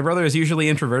 My brother is usually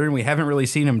introverted, and we haven't really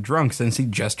seen him drunk since he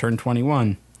just turned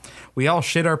 21. We all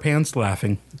shit our pants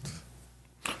laughing.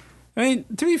 I mean,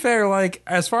 to be fair, like,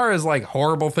 as far as, like,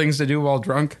 horrible things to do while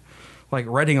drunk, like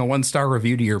writing a 1-star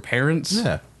review to your parents,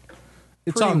 Yeah.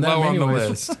 It's pretty on them low on the anyways.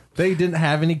 list. They didn't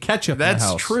have any ketchup in the That's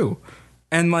house. true.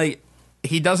 And, like,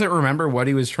 he doesn't remember what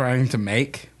he was trying to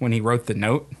make when he wrote the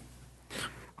note.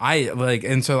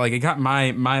 And so, like, it got my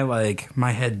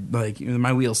head, like,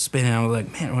 my wheels spinning. I was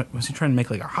like, man, what was he trying to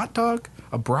make, like, a hot dog?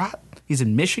 A brat? He's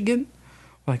in Michigan?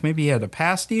 Like, maybe he had a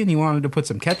pasty and he wanted to put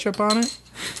some ketchup on it?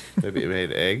 Maybe it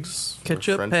made eggs. or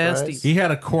Ketchup French pasties. fries. He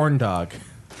had a corn dog.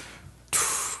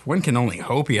 One can only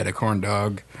hope he had a corn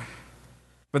dog.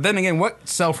 But then again, what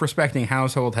self-respecting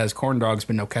household has corn dogs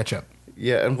but no ketchup?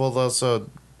 Yeah, and well, also,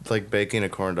 like, baking a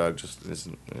corn dog just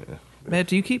isn't... Matt,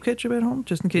 do you keep ketchup at home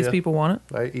just in case Yeah. people want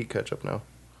it? I eat ketchup now.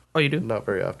 Oh, you do? Not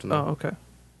very often, Oh, though. okay.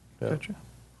 Yeah. Gotcha.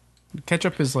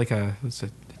 Ketchup is like it's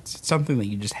something that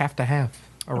you just have to have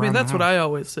I around mean, that's the what house. I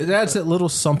always say. It adds that little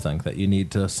something that you need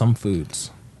to some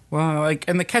foods. Well, like,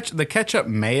 and the ketchup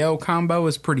mayo combo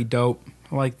is pretty dope.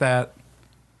 I like that.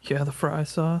 Yeah, the fry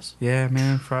sauce. Yeah,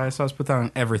 man, fry sauce, put that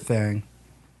on everything.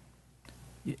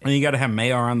 And you got to have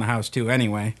mayo around the house too,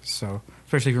 anyway. So,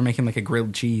 especially if you're making like a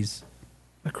grilled cheese.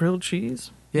 A grilled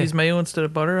cheese? Yeah. Use mayo instead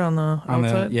of butter on the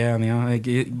outside?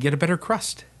 You get a better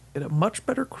crust. Get a much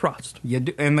better crust. You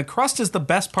do, and the crust is the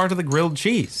best part of the grilled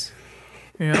cheese.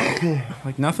 Yeah.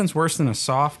 Like nothing's worse than a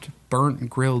soft, burnt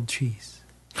grilled cheese.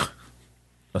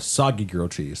 A soggy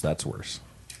grilled cheese, that's worse.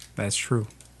 That's true.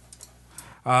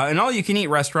 An all-you-can-eat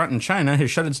restaurant in China has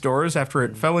shut its doors after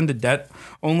it fell into debt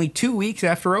only 2 weeks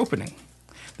after opening.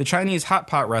 The Chinese hot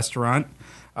pot restaurant,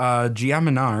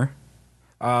 Jiaminar,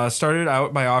 started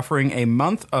out by offering a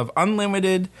month of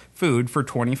unlimited food for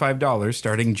 $25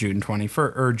 starting June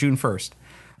 1st.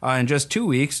 In just 2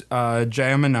 weeks,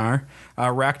 Jiaminar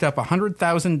racked up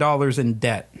 $100,000 in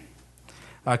debt.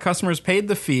 Customers paid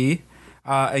the fee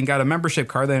and got a membership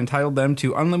card that entitled them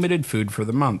to unlimited food for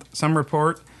the month. Some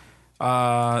report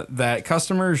that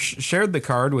customers shared the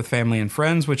card with family and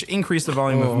friends, which increased the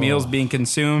volume of meals being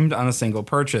consumed on a single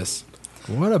purchase.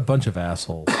 What a bunch of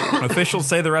assholes. Officials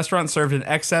say the restaurant served in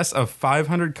excess of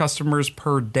 500 customers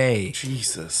per day.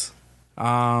 Jesus.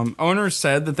 Owners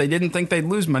said that they didn't think they'd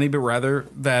lose money, but rather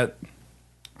that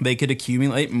they could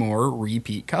accumulate more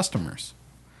repeat customers.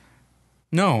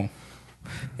 No.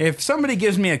 If somebody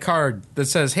gives me a card that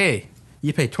says, hey,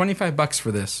 you pay $25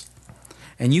 for this,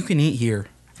 and you can eat here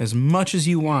as much as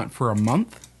you want for a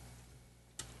month,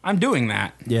 I'm doing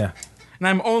that. Yeah. And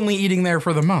I'm only eating there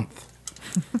for the month.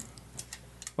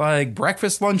 Like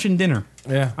breakfast, lunch, and dinner.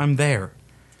 Yeah. I'm there.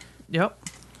 Yep.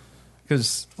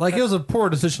 Because Like, it was a poor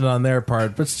decision on their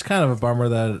part, but it's kind of a bummer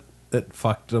that it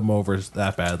fucked them over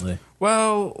that badly.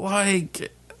 well,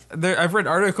 like I've read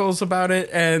articles about it,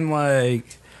 and like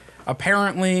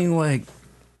apparently, like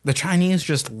the Chinese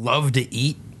just love to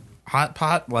eat hot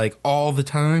pot like all the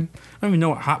time. I don't even know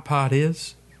what hot pot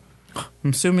is. I'm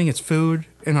assuming it's food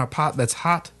in a pot that's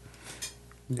hot.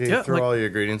 Yeah, you Yeah, throw like- all your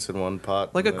ingredients in one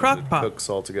pot. Like and a then crock it pot. Cooks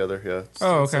all together, yeah. It's,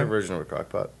 Oh, it's okay. their version of a crock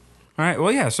pot. All right.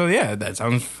 Well, yeah. So yeah, that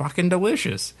sounds fucking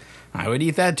delicious. I would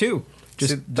eat that too.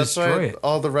 Just See, that's destroy why it.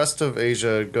 all the rest of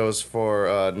Asia goes for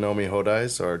nomi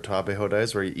hodais or tabe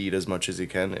hodais, where you eat as much as you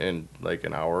can in like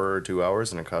an hour or 2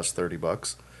 hours, and it costs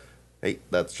 $30. Hey,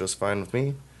 that's just fine with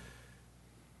me.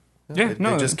 Yeah. They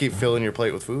No. just keep filling your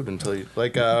plate with food until you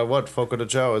like what Fogo de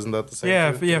Chao, isn't that the same?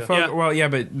 Yeah. too? Yeah. Fogo, Yeah. Well, yeah,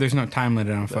 but there's no time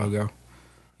limit on Fogo.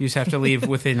 You just have to leave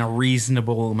within a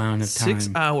reasonable amount of time. 6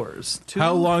 hours.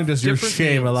 How long does your different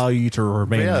shame meals. allow you to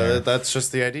remain Yeah, there? that's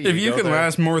just the idea. If you go can there,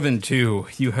 last more than 2,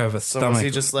 you have a so stomach. was he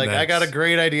just like, I got a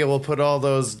great idea. We'll put all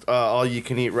those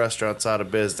all-you-can-eat restaurants out of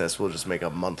business. We'll just make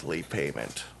a monthly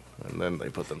payment, and then they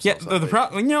put themselves. Yeah, out the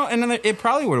problem, and then it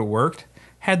probably would have worked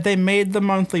had they made the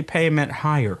monthly payment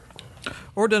higher,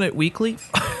 Or done it weekly.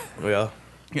 yeah.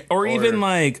 or even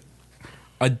like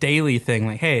a daily thing.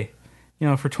 Like, hey,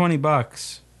 for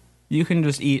 $20, you can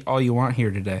just eat all you want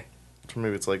here today.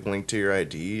 Maybe it's like linked to your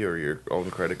ID or your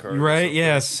own credit card. or Right? something.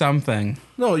 Yeah, something.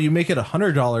 No, you make it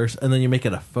 $100 and then you make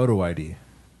it a photo ID.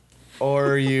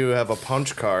 Or you have a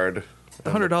punch card.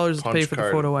 and the $100 to pay punch for the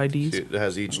card, photo IDs. It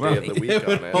has each day of the week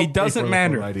on It it. doesn't for the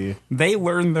matter. photo ID. They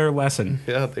learned their lesson.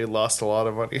 Yeah, they lost a lot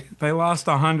of money. They lost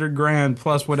 $100,000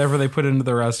 plus whatever they put into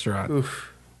the restaurant. Oof.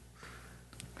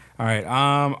 All right.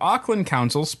 Auckland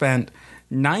Council spent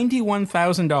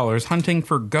 $91,000 hunting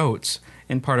for goats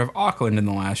in part of Auckland in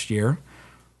the last year,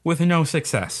 with no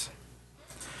success.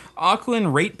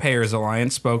 Auckland Ratepayers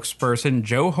Alliance spokesperson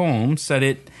Joe Holmes said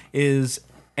it is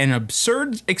an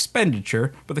absurd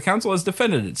expenditure, but the council has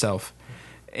defended itself.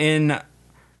 In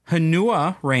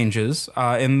Hanua Ranges,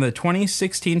 in the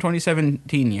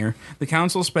 2016-2017 year, the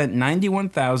council spent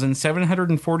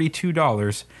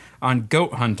 $91,742 on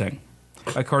goat hunting,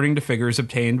 according to figures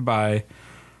obtained by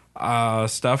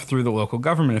stuff through the local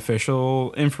government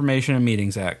official Information and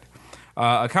Meetings Act.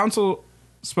 A council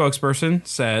spokesperson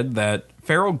said that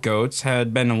feral goats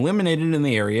had been eliminated in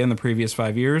the area in the previous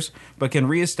 5 years, but can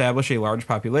reestablish a large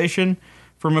population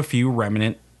from a few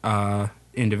remnant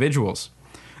individuals.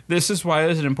 This is why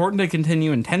it is important to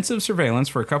continue intensive surveillance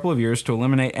for a couple of years to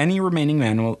eliminate any remaining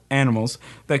animals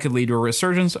that could lead to a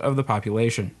resurgence of the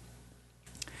population.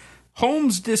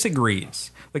 Holmes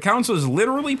disagrees. The council is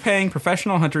literally paying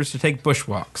professional hunters to take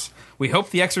bushwalks. We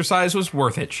hope the exercise was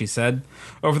worth it, she said.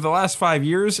 Over the last 5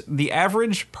 years, the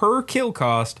average per kill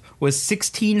cost was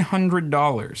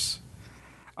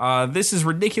 $1,600. This is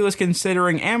ridiculous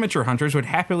considering amateur hunters would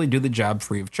happily do the job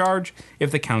free of charge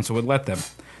if the council would let them.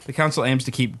 The council aims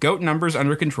to keep goat numbers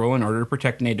under control in order to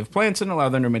protect native plants and allow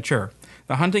them to mature.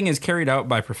 The hunting is carried out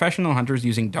by professional hunters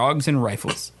using dogs and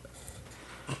rifles.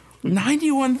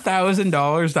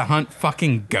 $91,000 to hunt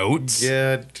fucking goats?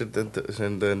 Yeah,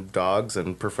 and then dogs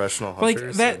and professional Like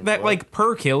hunters. that and what? like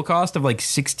per kill cost of like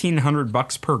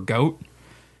 $1,600 per goat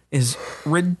is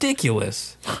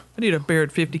ridiculous. I need a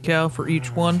Barrett 50 cal for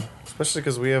each one. Especially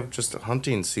because we have just a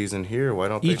hunting season here. Why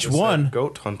don't they Each just one? have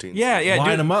goat hunting? Yeah, yeah.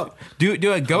 Line do, them up. Do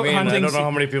a goat I mean, hunting. I don't know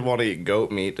how many people want to eat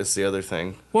goat meat. Is the other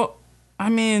thing. Well, I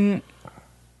mean,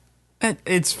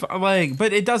 it's like,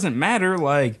 but it doesn't matter.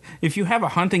 Like, if you have a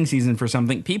hunting season for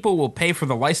something, people will pay for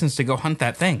the license to go hunt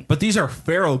that thing. But these are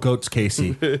feral goats,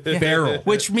 Casey. Feral.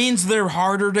 Which means they're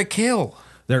harder to kill.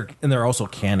 They're also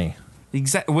canny.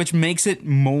 Which makes it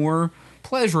more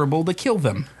pleasurable to kill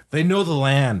them. They know the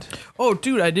land. Oh,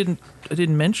 dude, I didn't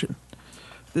mention.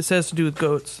 This has to do with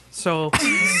goats. So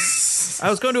I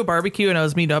was going to a barbecue and I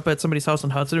was meeting up at somebody's house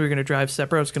in Hudson. We were going to drive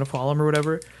separate. I was going to follow him or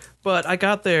whatever. But I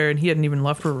got there and he hadn't even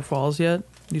left River Falls yet.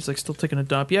 He's like still taking a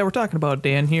dump. Yeah, we're talking about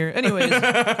Dan here. Anyways, we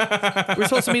were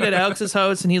supposed to meet at Alex's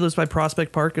house and he lives by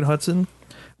Prospect Park in Hudson.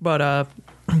 But I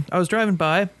was driving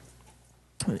by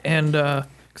and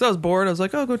because I was bored, I was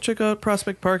like, oh, go check out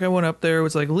Prospect Park. I went up there,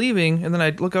 was like leaving, and then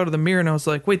I look out of the mirror and I was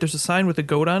like, wait, there's a sign with a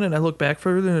goat on it. And I look back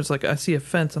further and it's like, I see a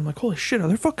fence. I'm like, holy shit, are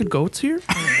there fucking goats here?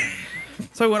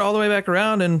 So I went all the way back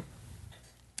around and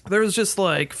there was just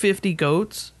like 50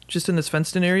 goats just in this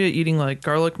fenced-in area eating like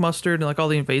garlic mustard and like all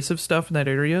the invasive stuff in that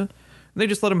area. And they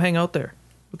just let them hang out there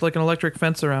with like an electric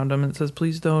fence around them and it says,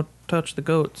 please don't touch the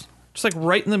goats. Just like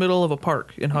right in the middle of a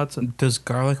park in Hudson. Does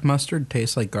garlic mustard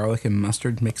taste like garlic and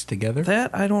mustard mixed together?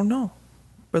 That I don't know,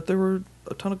 but there were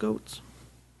a ton of goats.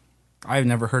 I've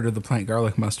never heard of the plant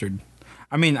garlic mustard.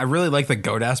 I mean, I really like the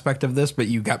goat aspect of this, but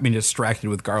you got me distracted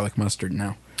with garlic mustard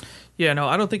now. Yeah, no,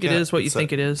 I don't think it is what you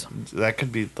think it is. That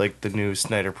could be like the new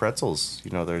Snyder pretzels.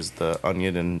 You know, there's the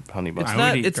onion and honey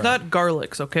mustard. It's not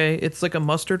garlics, okay? It's like a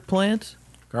mustard plant.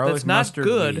 Garlic that's not mustard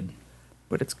good, weed.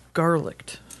 but it's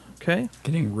garlicked. Okay?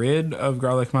 Getting rid of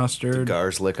garlic mustard.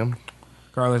 Gars lick 'em.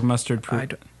 Garlic mustard. I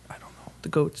don't know. The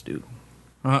goats do.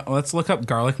 Let's look up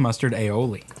garlic mustard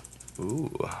aioli.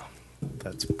 Ooh,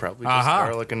 that's probably just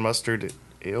garlic and mustard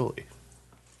aioli.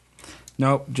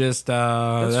 Nope, just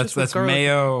that's garlic.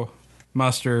 mayo,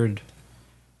 mustard,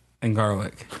 and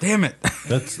garlic. Damn it!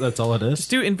 That's all it is.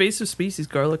 Just do invasive species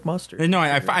garlic mustard. No,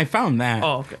 I found that.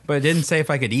 Oh, okay. But it didn't say if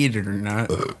I could eat it or not.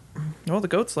 Well, the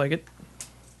goats like it.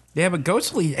 Yeah, but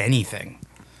goats will eat anything.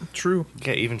 True.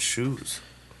 Yeah, even shoes.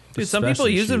 Dude, some people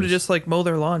Especially use them to shoes. just like mow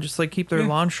their lawn, just like keep their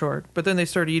lawn short. But then they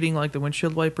start eating like the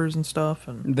windshield wipers and stuff.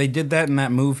 And They did that in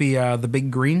that movie, The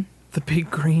Big Green. the big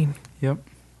green. Yep.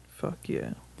 Fuck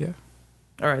yeah. Yeah.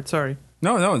 All right, sorry.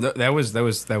 No, that was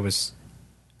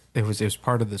it was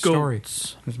part of the story.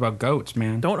 Goats. It was about goats,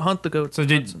 man. Don't hunt the goats. So in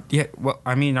did Hudson. yeah? Well,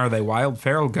 I mean, are they wild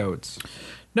feral goats?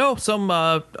 No, some.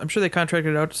 I'm sure they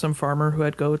contracted it out to some farmer who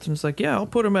had goats, and it's like, yeah, I'll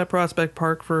put them at Prospect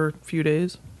Park for a few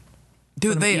days.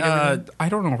 Dude, Let 'em they. eat everything. I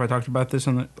don't know if I talked about this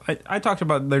on the. I talked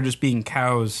about there just being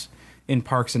cows in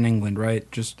parks in England, right?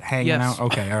 Just hanging Yes. out.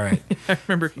 Okay, all right. I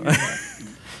remember hearing that.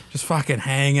 Just fucking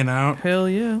hanging out. Hell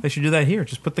yeah. They should do that here.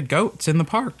 Just put the goats in the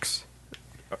parks.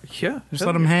 Yeah. Just hell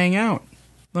let them yeah. hang out.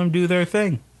 Let them do their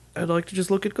thing. I'd like to just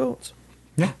look at goats.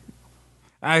 Yeah.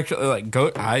 Actually, like,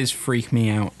 goat eyes freak me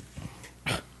out.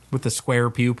 With the square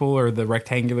pupil or the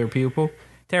rectangular pupil.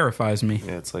 Terrifies me.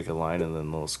 Yeah, it's like a line and then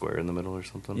a little square in the middle or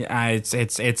something. Yeah,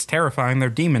 it's terrifying. They're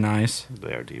demon eyes.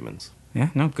 They are demons. Yeah,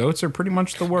 no, goats are pretty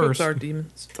much the worst. Goats are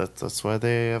demons. That's why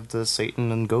they have the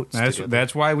Satan and goats together.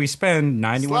 That's why we spend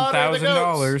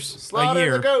 $91,000 a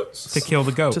year to kill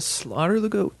the goat. To slaughter the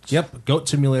goats. Yep, Goat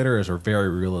Simulator is a very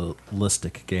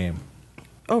realistic game.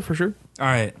 Oh, for sure. All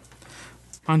right,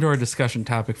 on to our discussion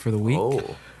topic for the week. Oh,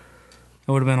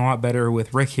 It would have been a lot better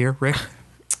with Rick here. Rick,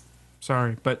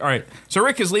 sorry, but all right. So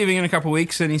Rick is leaving in a couple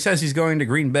weeks, and he says he's going to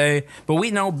Green Bay, but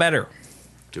we know better.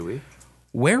 do we?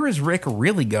 Where is Rick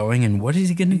really going, and what is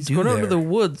he going to do Going there? out to the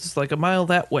woods like a mile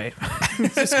that way.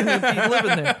 He's just going to be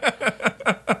living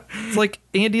there. It's like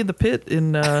Andy in the Pit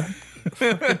in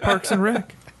fucking Parks and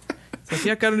Rec. It's like,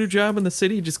 yeah, got a new job in the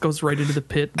city. He just goes right into the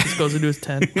pit and just goes into his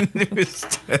tent.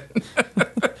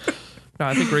 No,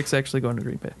 I think Rick's actually going to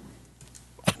Green Bay.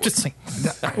 Just saying.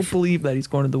 I don't believe that he's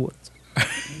going to the woods.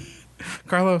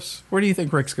 Carlos, where do you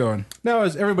think Rick's going? Now,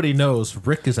 as everybody knows,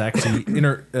 Rick is actually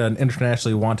an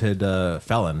internationally wanted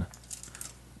felon.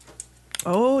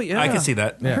 Oh, yeah. I can see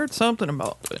that. I heard something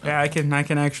about it. Yeah, I can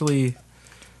actually.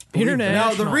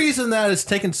 International. Now, the reason that it's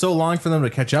taken so long for them to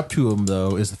catch up to him,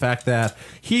 though, is the fact that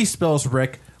he spells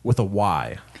Rick with a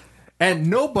Y. And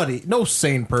no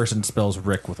sane person spells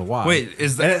Rick with a Y. Wait,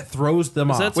 is that- And it throws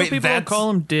them Is off. that some Wait, people don't that's- call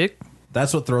him Dick?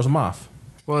 That's what throws them off.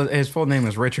 Well, his full name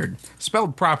is Richard,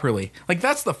 spelled properly. Like,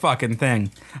 that's the fucking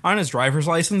thing. On his driver's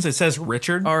license, it says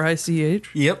Richard. R-I-C-H?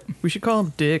 Yep. We should call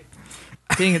him Dick.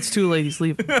 Dang, it's too late. He's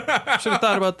leaving. Should have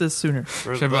thought about this sooner.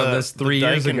 Should have done this 3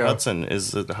 years Dyke in ago. Hudson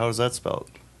how is that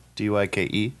spelled?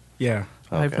 D-Y-K-E? Yeah.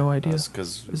 I have no idea.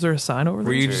 Because Is there a sign over Were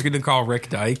there? you just going to call Rick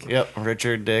Dyke? yep,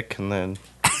 Richard, Dick, and then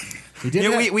He did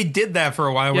Yeah, have- we did that for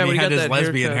a while Yeah, when when he he had got his that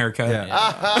lesbian haircut. haircut.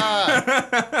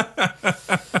 Yeah.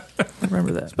 I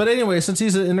remember that. But anyway, since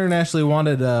he's an internationally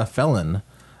wanted felon,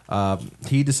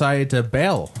 he decided to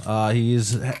bail. I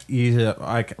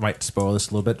might spoil this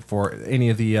a little bit for any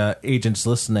of the agents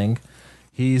listening.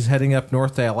 He's heading up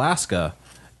north to Alaska.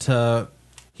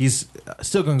 He's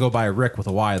still going to go by Rick with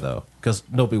a Y though, because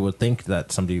nobody would think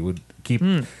that somebody would keep.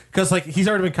 Because like he's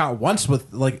already been caught once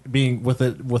with like being with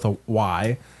a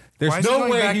Y. There's Why is he no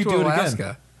going way back he'd to do it again.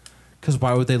 Alaska? Because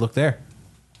why would they look there?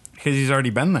 Because he's already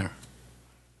been there.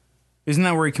 Isn't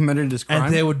that where he committed his crime?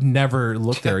 And they would never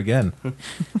look there again.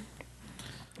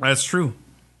 That's true.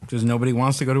 Because nobody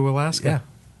wants to go to Alaska. Yeah.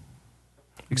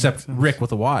 Except Rick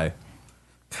with a Y.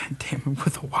 God damn it,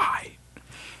 with a Y.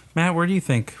 Matt, where do you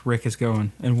think Rick is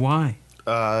going and why?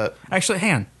 Actually,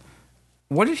 hang on.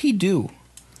 What did he do?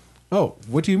 Oh,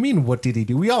 what do you mean? What did he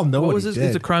do? We all know What what was he his? did.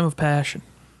 It's a crime of passion.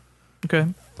 Okay.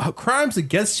 Crimes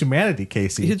against humanity,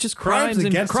 Casey. It's just crimes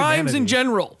in humanity.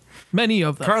 general. Many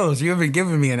of them. Carlos, you haven't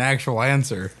given me an actual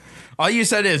answer. All you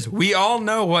said is, we all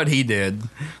know what he did.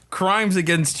 Crimes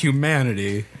against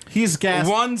humanity. He's gassed.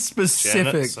 One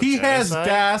specific. So He has genocide?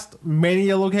 gassed many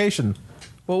a location.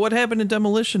 Well, what happened in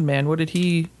Demolition Man? What did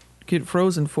he get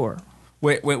frozen for?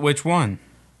 Wait, which one?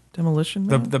 Demolition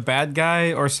The Man? the bad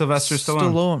guy or Sylvester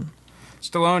Stallone?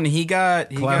 Stallone. He got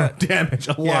Collateral damage.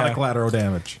 A lot of collateral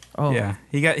damage. Oh, yeah.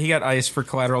 He got iced for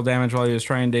collateral damage while he was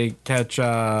trying to catch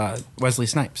Wesley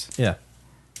Snipes. Yeah.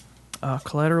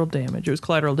 Collateral damage. It was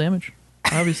collateral damage,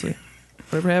 obviously.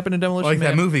 Whatever happened in Demolition Like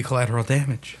Man. that movie, Collateral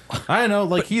Damage. I know.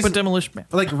 Like he's But Demolition Man.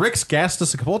 like Rick's gassed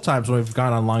us a couple of times when we've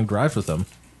gone on long drives with him,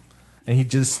 and he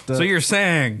just. So you're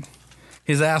saying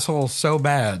his asshole's so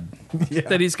bad?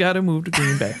 That he's got to move to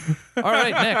Green Bay. All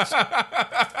right, next.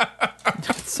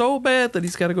 It's so bad that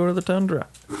he's got to go to the tundra.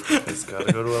 He's got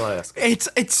to go to Alaska.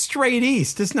 It's straight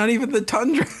east. It's not even the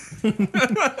tundra.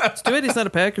 It's too bad he's not a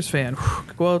Packers fan.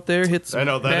 Go out there, hit some I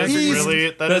know that Packers.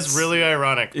 is really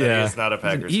ironic that Yeah. he's not a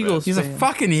Packers Eagles. He's a fan.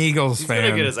 fucking Eagles fan. He's fan.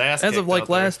 gonna get his ass As of kicked like out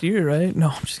there. last year, right? No,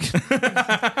 I'm just kidding.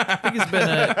 I think he's been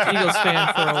an Eagles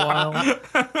fan for a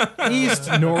while. East,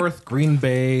 North, Green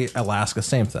Bay, Alaska,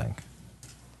 same thing.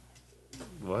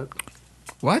 What?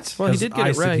 What? Well, he did get I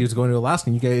it said right. he was going to Alaska,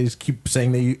 and you guys keep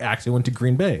saying that you actually went to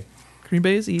Green Bay. Green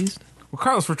Bay is east. Well,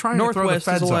 Carlos, we're trying to throw the Northwest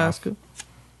feds is off. Alaska.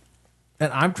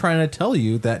 And I'm trying to tell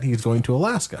you that he's going to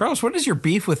Alaska. Carlos, what is your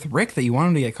beef with Rick that you want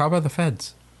him to get caught by the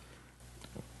feds?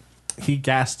 He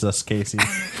gassed us, Casey.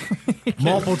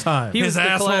 Multiple times. He was the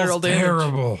collateral damage.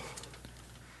 terrible.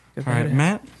 All right,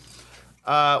 Matt.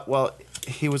 Well,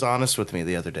 he was honest with me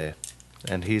the other day,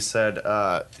 and he said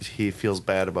he feels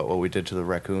bad about what we did to the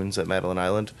raccoons at Madeline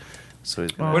Island. So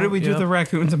he's gonna, What did we do yeah. to the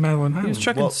raccoons at Madeline He was Island?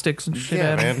 chucking Well, sticks and shit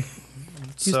yeah, at him. man.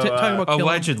 He's So, talking about killing him.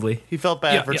 Allegedly. He felt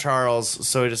bad Yeah, for yeah. Charles,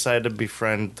 so he decided to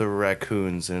befriend the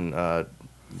raccoons and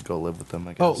go live with them.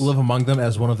 I guess. Oh, live among them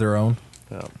as one of their own.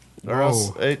 Yeah. Or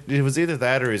else it was either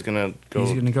that or he's gonna go.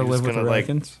 He's gonna go he was live with gonna, the like,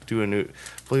 raccoons? do a new. Well,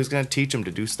 he was gonna teach him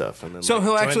to do stuff, and then. So like,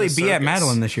 he'll join actually the be at circus.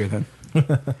 Madeline this year then.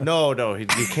 No, he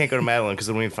can't go to Madeline because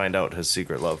then we find out his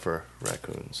secret love for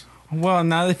raccoons. Well,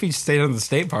 not if he stayed on the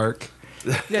state park.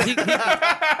 Yeah, he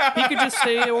could just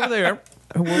stay over there.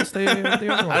 And we'll stay over the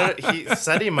other one. He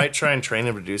said he might try and train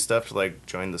him to do stuff to like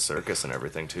join the circus and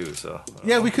everything too. So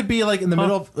Yeah, we could be like in the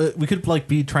middle of. We could like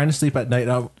be trying to sleep at night,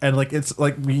 and like it's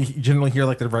like we generally hear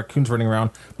like the raccoons running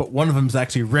around, but one of them is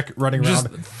actually Rick running Just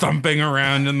around. thumping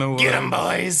around in the woods. get him,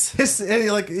 boys. Hiss, and he,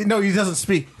 like no, he doesn't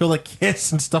speak. He'll like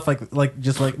hiss and stuff like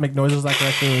just like make noises like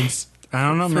raccoons. I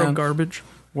don't know, Throw man. garbage.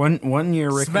 One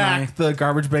year, Rick Smack the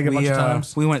garbage bag a and I, bunch of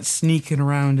times. we went sneaking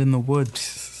around in the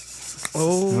woods.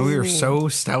 Oh, We were so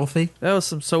stealthy. that was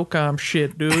some SOCOM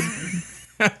shit, dude.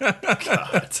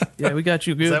 Yeah, we got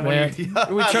you Is good, that man.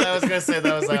 what you, I was gonna say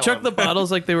that was We that chucked the one.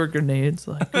 bottles like they were grenades.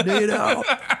 Like, grenade out.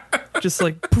 Just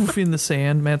like poof in the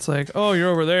sand. Matt's like, oh, you're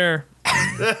over there.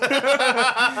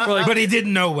 We're like, But he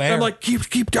didn't know where. I'm like,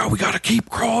 keep going. We gotta keep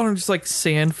crawling. And just like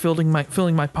sand filling my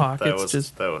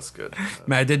pockets. That was good.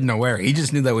 Matt didn't know where. He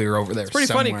just knew that we were over there. It's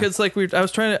pretty funny because like I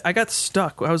was trying to. I got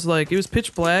stuck. I was like, it was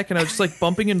pitch black, and I was just like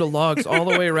bumping into logs all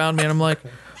the way around me. And I'm like,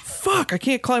 fuck, I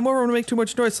can't climb over. I'm gonna make too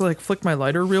much noise. So like, flick my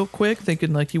lighter real quick,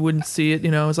 thinking like he wouldn't see it. You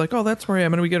know, I was like, oh, that's where I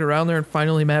am. And we get around there, and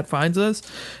finally Matt finds us.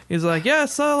 He's like, yeah, I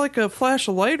saw like a flash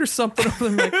of light or something.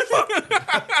 I'm like,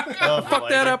 fuck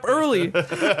that up early.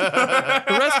 The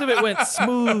rest of it went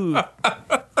smooth.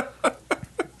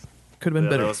 Could have been Yeah, that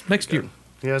better. was pretty Next year. good.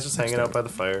 Yeah, I was just hanging out by the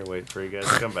fire, waiting for you guys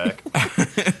to come back.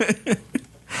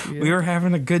 we were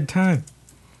having a good time.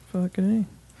 Fucking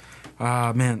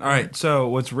Man. All right. So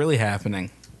what's really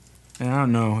happening? And I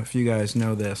don't know if you guys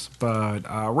know this, but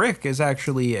Rick is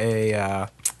actually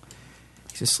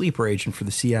he's a sleeper agent for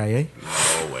the CIA.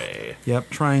 No way. Yep,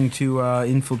 trying to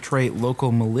infiltrate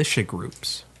local militia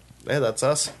groups. Hey, that's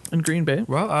us. in Green Bay.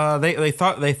 Well, they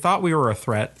thought we were a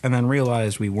threat, and then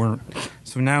realized we weren't.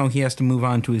 So now he has to move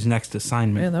on to his next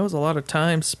assignment. Man, that was a lot of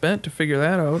time spent to figure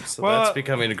that out. So Well, that's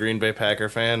becoming a Green Bay Packer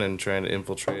fan and trying to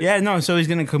infiltrate. Yeah, no. So he's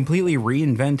going to completely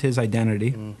reinvent his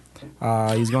identity.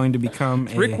 He's going to become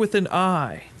a Rick with an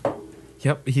I.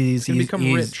 Yep, he's gonna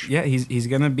become rich. Yeah, he's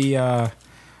going to be.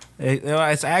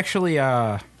 It's actually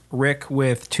Rick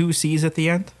with 2 C's at the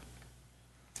end.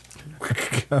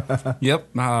 Yep.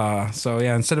 So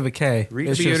yeah, instead of a K,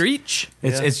 it's Be just, reach.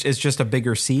 it's just a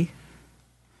bigger C.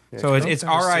 So it's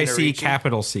RIC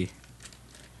capital C.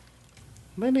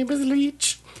 My name is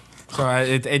Leach. So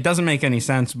it doesn't make any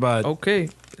sense, but Okay,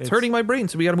 it's hurting my brain,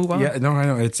 so we got to move on. yeah, no, I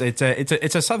know it's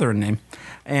a Southern name,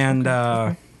 and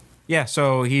yeah,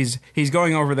 so he's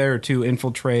going over there to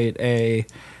infiltrate a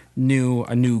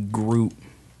new group.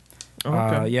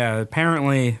 Okay. Yeah,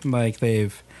 apparently, like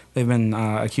they've been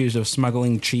accused of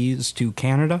smuggling cheese to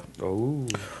Canada. Oh.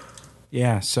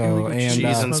 Yeah, so and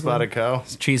Cheese and spotted cow.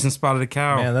 cheese and spotted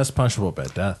cow Man, that's punishable by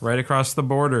death. right across the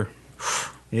border.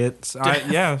 It's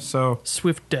so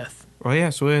Swift death. well, yeah,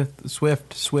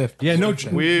 swift. Yeah, no,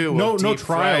 We will no deep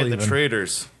fry trial. the Even.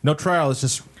 traitors. No trial. It's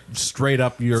just straight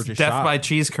up. You're just Death shot. by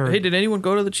cheese curd. Hey, did anyone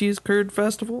go to the cheese curd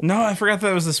festival? No, I forgot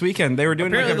that was this weekend. They were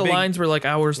doing Apparently like a the big, lines were like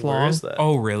hours long. Where is that?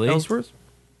 Oh, really? Ellsworth?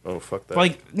 Oh, fuck that.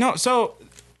 Like no, so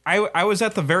I was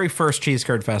at the very first cheese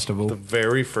curd festival. the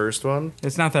very first one?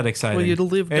 It's not that exciting. Well, you'd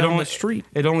live It down only- the street.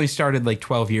 It only started like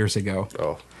 12 years ago.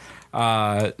 Oh.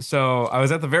 So I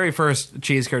was at the very first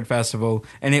cheese curd festival,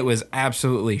 and it was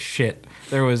absolutely shit.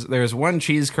 There was one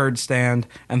cheese curd stand,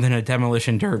 and then a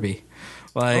demolition derby.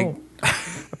 Like, Oh.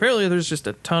 Apparently there's just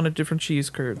a ton of different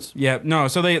cheese curds. yeah, no.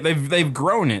 So they've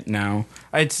grown it now.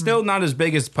 It's still not as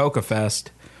big as PokeFest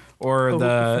or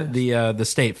the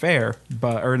state fair,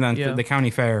 Yeah. the county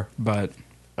fair. But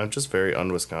I'm just very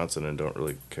un-Wisconsin and don't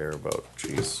really care about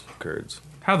cheese curds.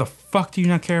 how the fuck do you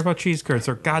not care about cheese curds?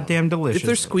 They're goddamn delicious. If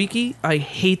they're squeaky, I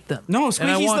hate them. No, And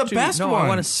I squeaky's want the best I one.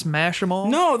 want to smash them all.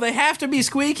 no, they have to be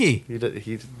squeaky.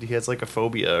 He has like a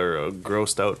phobia or a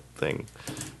grossed out thing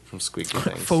from squeaky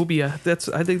things. Phobia. I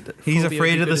think He's phobia would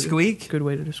afraid be of the good- squeak? Good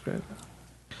way to describe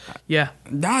it. Yeah.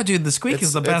 Nah, dude, the squeak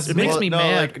is the best. it makes bit. me no,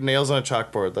 mad. like nails on a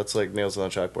chalkboard. That's like nails on a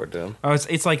chalkboard, Dan. Oh,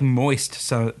 it's like moist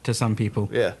to some people.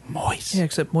 Yeah, Moist. Yeah,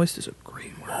 except moist is a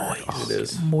great word. it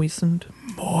is. Moistened.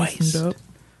 Moistened up.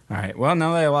 All right. Well,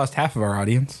 now that I lost half of our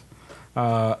audience.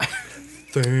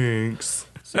 Thanks.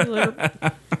 See you later.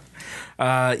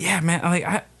 Yeah, man.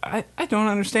 Like I don't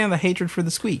understand the hatred for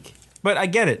the squeak, but I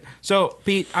get it. So,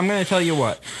 Pete, I'm gonna tell you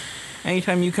what.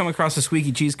 Anytime you come across a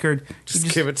squeaky cheese curd, you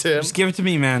Just give it to him. Just give it to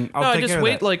me, man. I'll No, take just care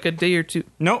wait of that. like a day or two.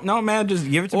 No, man. Just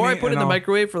give it to me. Or I put it in and the I'll-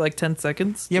 microwave for like 10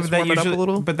 seconds. Yeah, Just but that warm it usually, up a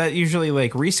little. but that usually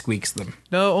like re-squeaks them.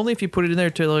 No, only if you put it in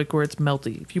there to like where it's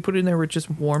melty. If you put it in there where it just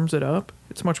warms it up,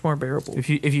 it's much more bearable. If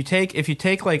you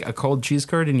take like a cold cheese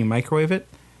curd and you microwave it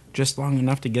just long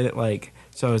enough to get it like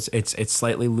so it's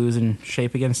slightly losing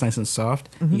shape again, it's nice and soft.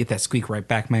 You get that squeak right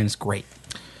back, man. It's great.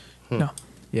 No.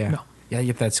 Yeah, No. yeah, you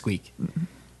get that squeak.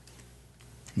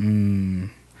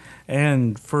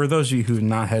 And for those of you who've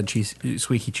not had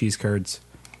squeaky cheese curds,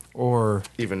 or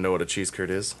Even know what a cheese curd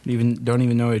is? don't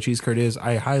even know what a cheese curd is,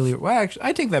 actually,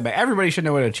 I take that back. Everybody should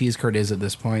know what a cheese curd is at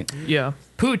this point. Yeah.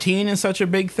 Poutine is such a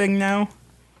big thing now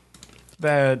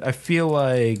that I feel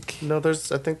like No, I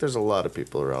think there's a lot of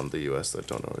people around the U.S. that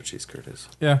don't know what a cheese curd is.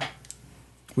 Yeah.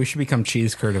 we should become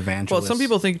cheese curd evangelists. Well, some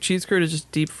people think cheese curd is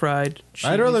just deep fried cheese.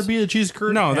 I'd rather be a cheese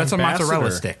curd. No, that's a ambassador.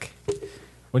 mozzarella stick.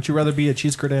 Wouldn't you rather be a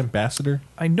cheese curd ambassador?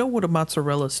 I know what a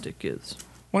mozzarella stick is.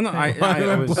 Well, no, I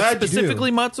I'm was, glad you do. Specifically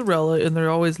mozzarella, and they're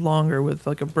always longer with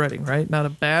like a breading, right? Not a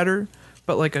batter,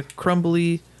 but like a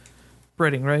crumbly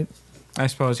breading, right? I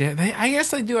suppose, yeah. I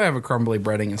guess they do have a crumbly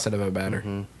breading instead of a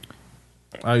batter.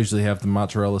 I usually have the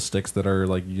mozzarella sticks that are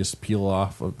like you just peel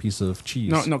off a piece of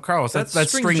cheese. No, Carlos, that's That's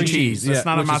string string cheese. cheese. That's Yeah,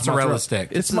 not a which is mozzarella mozzarella. stick.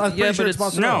 It's Yeah, pretty sure but it's it's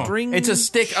mozzarella. No, string it's a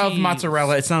stick of cheese.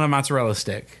 mozzarella. It's not a mozzarella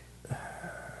stick.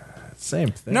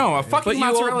 Same thing. No, a fucking But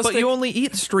mozzarella stick. you only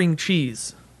eat string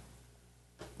cheese,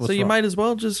 What's so you wrong? might as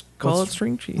well just call What's- it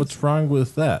string cheese. What's wrong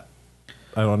with that?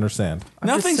 I don't understand. I'm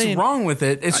just Nothing's saying- wrong with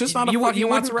it. It's just not a you fucking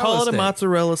wouldn't mozzarella call it stick. a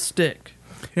mozzarella stick.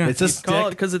 Yeah. It's a You'd call it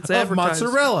stick 'cause it's of advertised.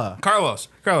 mozzarella. Carlos,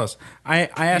 I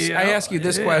ask you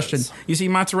this it question. is. You see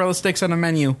mozzarella sticks on a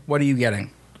menu. What are you getting?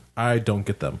 I don't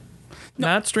get them.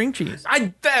 Not string cheese.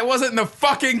 That wasn't the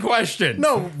fucking question.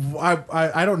 No,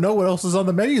 I don't know what else is on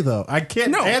the menu though. I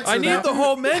can't No, answer I need that. the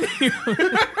whole menu.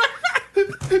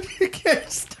 You can't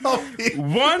stop me.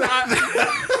 One.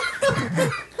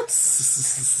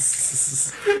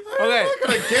 Okay, I'm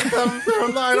gonna get them.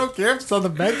 I don't care if it's on the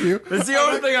menu. it's the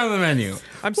only thing on the menu.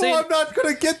 I'm saying, Well, I'm not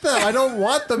gonna get them. I don't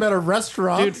want them at a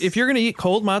restaurant. dude, if you're gonna eat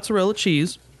cold mozzarella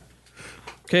cheese,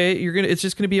 okay, it's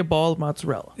just gonna be a ball of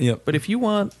mozzarella. Yep. But if you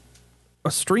want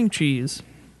a string cheese,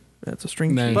 that's a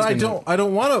string Then- cheese. but I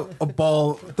don't want a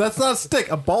ball. That's not a stick.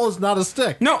 A ball is not a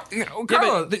stick. No, Yeah,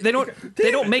 Carlos. but they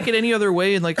don't make it any other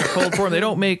way in like a cold form. They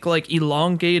don't make like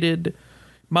elongated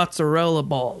mozzarella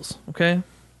balls. Okay.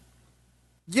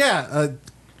 Yeah,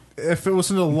 if it was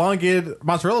an elongated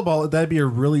mozzarella ball, that'd be a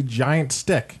really giant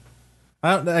stick.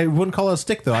 I wouldn't call it a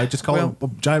stick though. I just call it a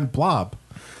giant blob.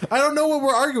 I don't know what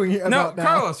we're arguing here No, about now.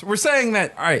 Carlos, we're saying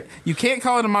that, all right, you can't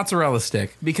call it a mozzarella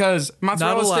stick because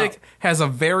mozzarella allowed. stick has a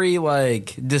very,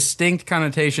 like, distinct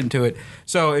connotation to it.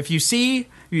 So if you see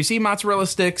mozzarella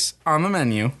sticks on the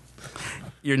menu,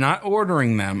 you're not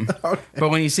ordering them. Okay. But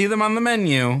when you see them on the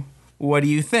menu, what do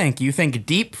you think? You think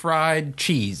deep fried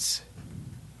cheese.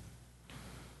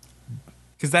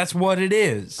 Because that's what it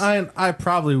is. I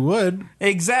probably would.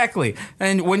 Exactly.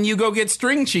 And when you go get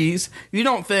string cheese, you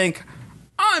don't think,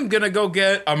 I'm gonna go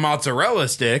get a mozzarella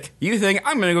stick. You think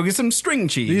I'm gonna go get some string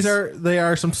cheese. They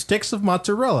are some sticks of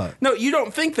mozzarella. No, you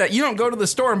don't think that. You don't go to the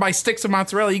store and buy sticks of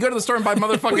mozzarella. You go to the store and buy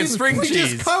motherfucking string we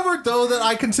cheese. just covered, though, that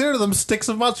I consider them sticks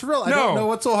of mozzarella. I don't know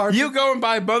what's so hard. You go and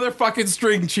buy motherfucking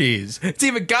string cheese. It's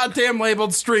even goddamn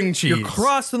labeled string cheese. You're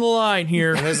crossing the line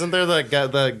here. And isn't there that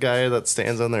guy that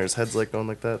stands on there? His head's like going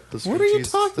like that. What are you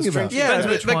talking about? Yeah, Depends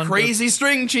which the one, crazy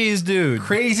string cheese dude.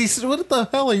 Crazy. What the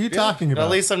hell are you talking about? At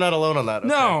least I'm not alone on that. Okay.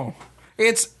 No,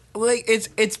 it's like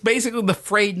it's basically the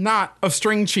frayed knot of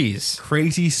string cheese.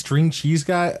 Crazy string cheese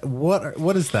guy?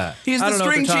 What is that? He's I the don't know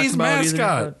what string they're cheese talking about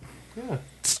mascot. either,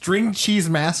 String cheese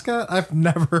mascot? I've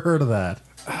never heard of that.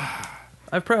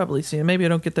 I've probably seen it. Maybe I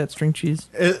don't get that string cheese.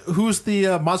 Who's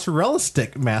the mozzarella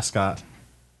stick mascot?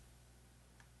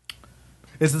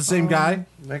 Is it the same guy?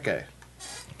 That guy.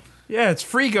 Yeah, it's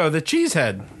Frigo, the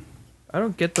cheesehead. I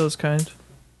don't get those kind.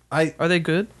 I've Are they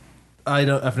good?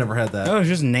 never had that. Oh, it's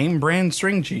just name brand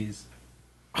string cheese.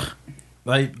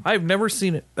 I've never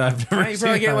seen it. I've never You seen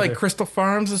probably get that like either. Crystal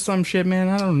Farms or some shit, man.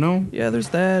 I don't know. Yeah, there's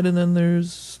that, and then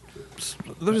there's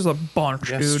a bunch,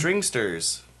 Yeah, dude.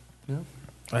 Stringsters.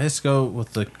 I just go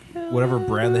with the whatever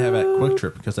brand they have at Quick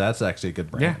Trip because that's actually a good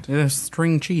Yeah, brand. it's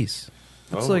string cheese.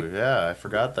 It's Oh, like- yeah. I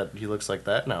forgot that he looks like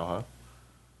that now, huh?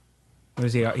 What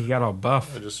is he? He got all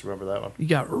buff. I just remember that one. You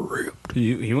got ripped.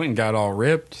 He went and got all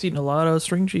ripped. He's eating a lot of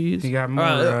string cheese. He got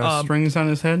more strings on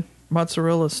his head.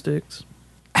 mozzarella sticks.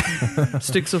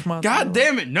 Sticks of mozzarella. God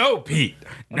damn it, no, Pete.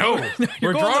 No.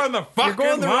 We're drawing the fucking you're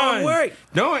going the line. wrong way.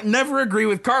 Don't never agree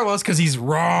with Carlos because he's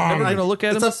wrong. Never gonna look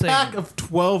at him It's the a pack same. of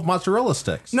 12 mozzarella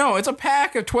sticks. No, it's a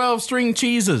pack of 12 string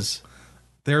cheeses.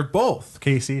 They're both,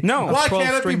 Casey. No. Why 12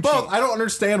 can't it be string both? cheese. I don't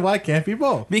understand why it can't be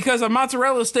both. Because a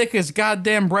mozzarella stick is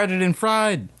goddamn breaded and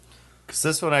fried. Because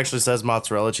this one actually says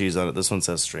mozzarella cheese on it. This one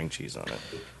says string cheese on it.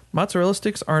 Mozzarella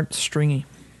sticks aren't stringy.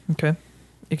 Okay,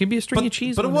 it can be a stringy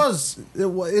cheese. But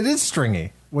it is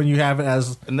stringy when you have it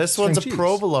as. And this string one's a cheese.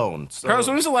 provolone. So Carlos,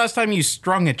 when was the last time you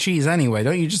strung a cheese anyway?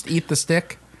 Don't you just eat the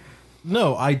stick?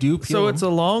 No, I do peel So it's a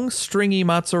them. long, stringy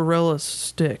mozzarella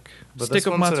stick. but Stick this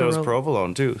of one said it was mozzarella.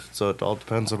 provolone, too. So it all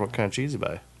depends on what kind of cheese you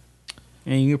buy.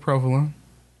 And you get provolone.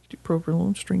 Do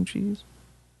provolone string cheese.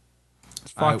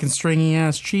 It's fucking stringy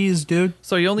ass cheese, dude.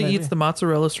 So he only Maybe. eats the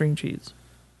mozzarella string cheese.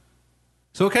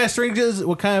 So what kind of string cheese?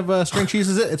 What kind of string cheese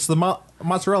is it? It's the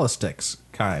mozzarella sticks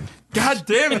kind. God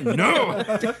damn it, no.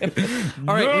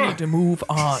 All right, we need to move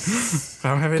on. I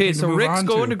don't have anything Okay, to so move Rick's on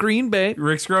going to Green Bay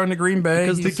Rick's going to Green Bay.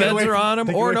 because the He's, get feds away are from- on him.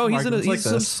 take Or away no, from he's in arguments like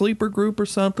some this. sleeper group or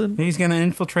something. he's going to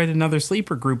infiltrate another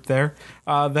sleeper group there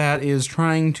that is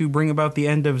trying to bring about the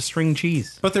end of string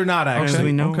cheese. But they're not actually.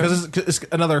 we know. Because it's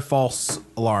another false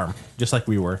alarm, just like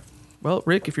we were. Well,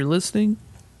 Rick, if you're listening,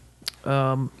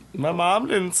 My mom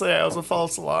didn't say I was a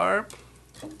false alarm.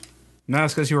 No,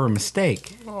 that's because you were a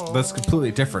mistake. That's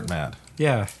completely different, Matt.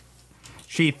 Yeah.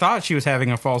 She thought she was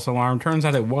having a false alarm. Turns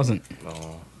out it wasn't.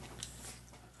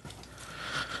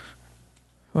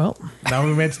 well, Now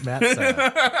we made Matt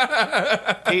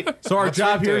sad. So our What's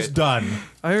job your here is date? done.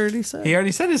 I already said. He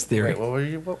already said his theory.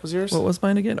 Wait, what was yours? What was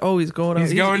mine again? Oh, he's going.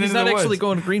 He's going He's into not the actually woods.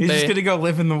 going to Green He's Bay. just going to go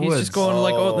live in the He's woods. just going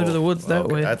like out into the woods that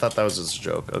okay. way. I thought that was just a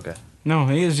joke. Okay. No,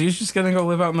 he's just going to go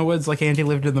live out in the woods like Andy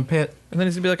lived in the pit. And then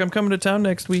he's gonna be like, "I'm coming to town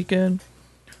next weekend."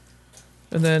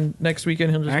 And then next weekend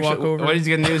he'll just Actually, walk over. what he's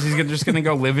going to do is just going to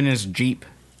go live in his Jeep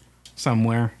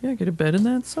somewhere. Yeah, get a bed in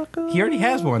that sucker. He already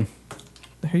has one.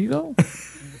 There you go.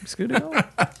 It's good to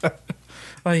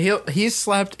go. He's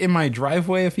slept in my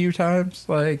driveway a few times.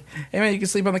 Like, hey man, you can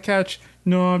sleep on the couch.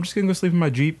 No, I'm just gonna go sleep in my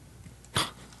Jeep.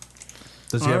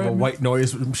 Does he have a Alright. white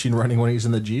noise machine running when he's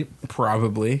in the Jeep?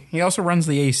 Probably. He also runs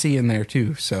the AC in there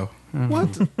too. So,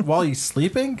 What? While he's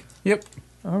sleeping? yep,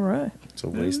 All right. It's a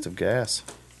waste of gas.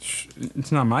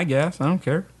 it's not my gas. I don't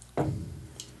care.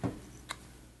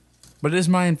 But it is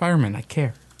my environment. I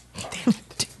care. Damn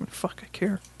it, fuck, I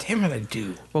care. Damn it, I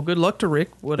do. Well, good luck to Rick.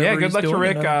 Whatever. Yeah, good he's luck to doing,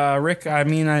 Rick. and, uh, Rick, I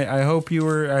mean, I hope you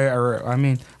were. I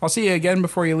mean, I'll see you again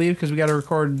before you leave because we got to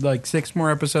record like 6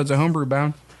 more episodes of Homebrew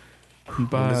Bound.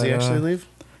 But, When does he actually leave?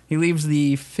 He leaves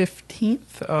the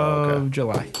 15th of okay.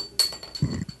 July.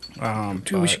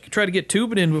 dude, we should try to get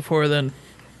tubing in before then.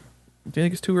 Do you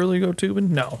think it's too early to go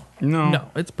tubing? No. No.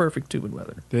 No, it's perfect tubing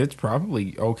weather. It's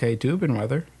probably okay tubing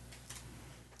weather.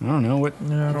 I don't know what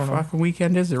Yeah, I don't know. fucking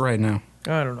weekend is it right now.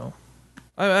 I don't know.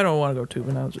 I don't want to go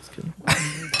tubing. I was just kidding.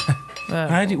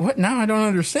 What now? I don't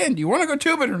understand. Do you want to go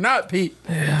tubing or not, Pete?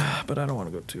 But I don't want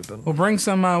to go tubing. We'll bring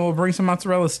some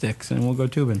mozzarella sticks and we'll go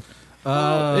tubing. In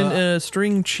a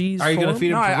string cheese. Are you gonna form? feed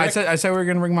him No, to I Rick? said we were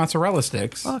gonna bring mozzarella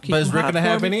sticks. Oh, keep But is them Rick hot gonna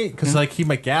have for me. any? Because like he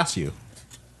might gas you.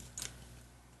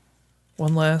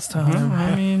 One last time.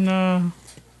 I mean,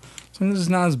 as long As long as it's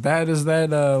not as bad as that,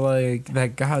 like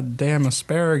that goddamn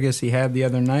asparagus he had the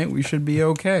other night, we should be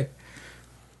okay.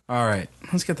 All right,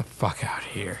 let's get the fuck out of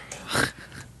here.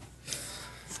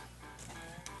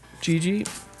 GG.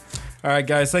 All right,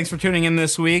 guys, thanks for tuning in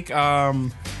this week.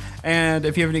 And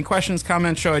if you have any questions,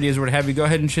 comments, show ideas, or what have you, go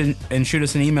ahead and shoot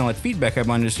us an email at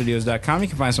feedback@blindninjastudios.com. You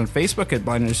can find us on Facebook at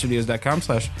blindninjastudios.com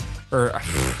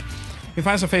you can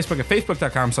find us on Facebook at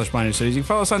facebook.com/blindninjastudios. You can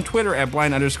follow us on Twitter at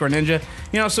blind_ninja. You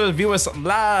can also view us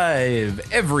live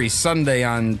every Sunday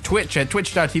on Twitch at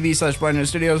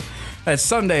twitch.tv/blindninjastudios. That's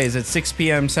Sundays at 6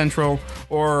 p.m. Central,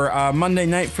 or Monday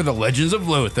night for the Legends of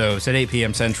Lothos at 8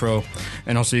 p.m. Central.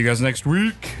 And I'll see you guys next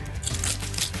week.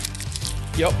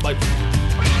 Yep, bye.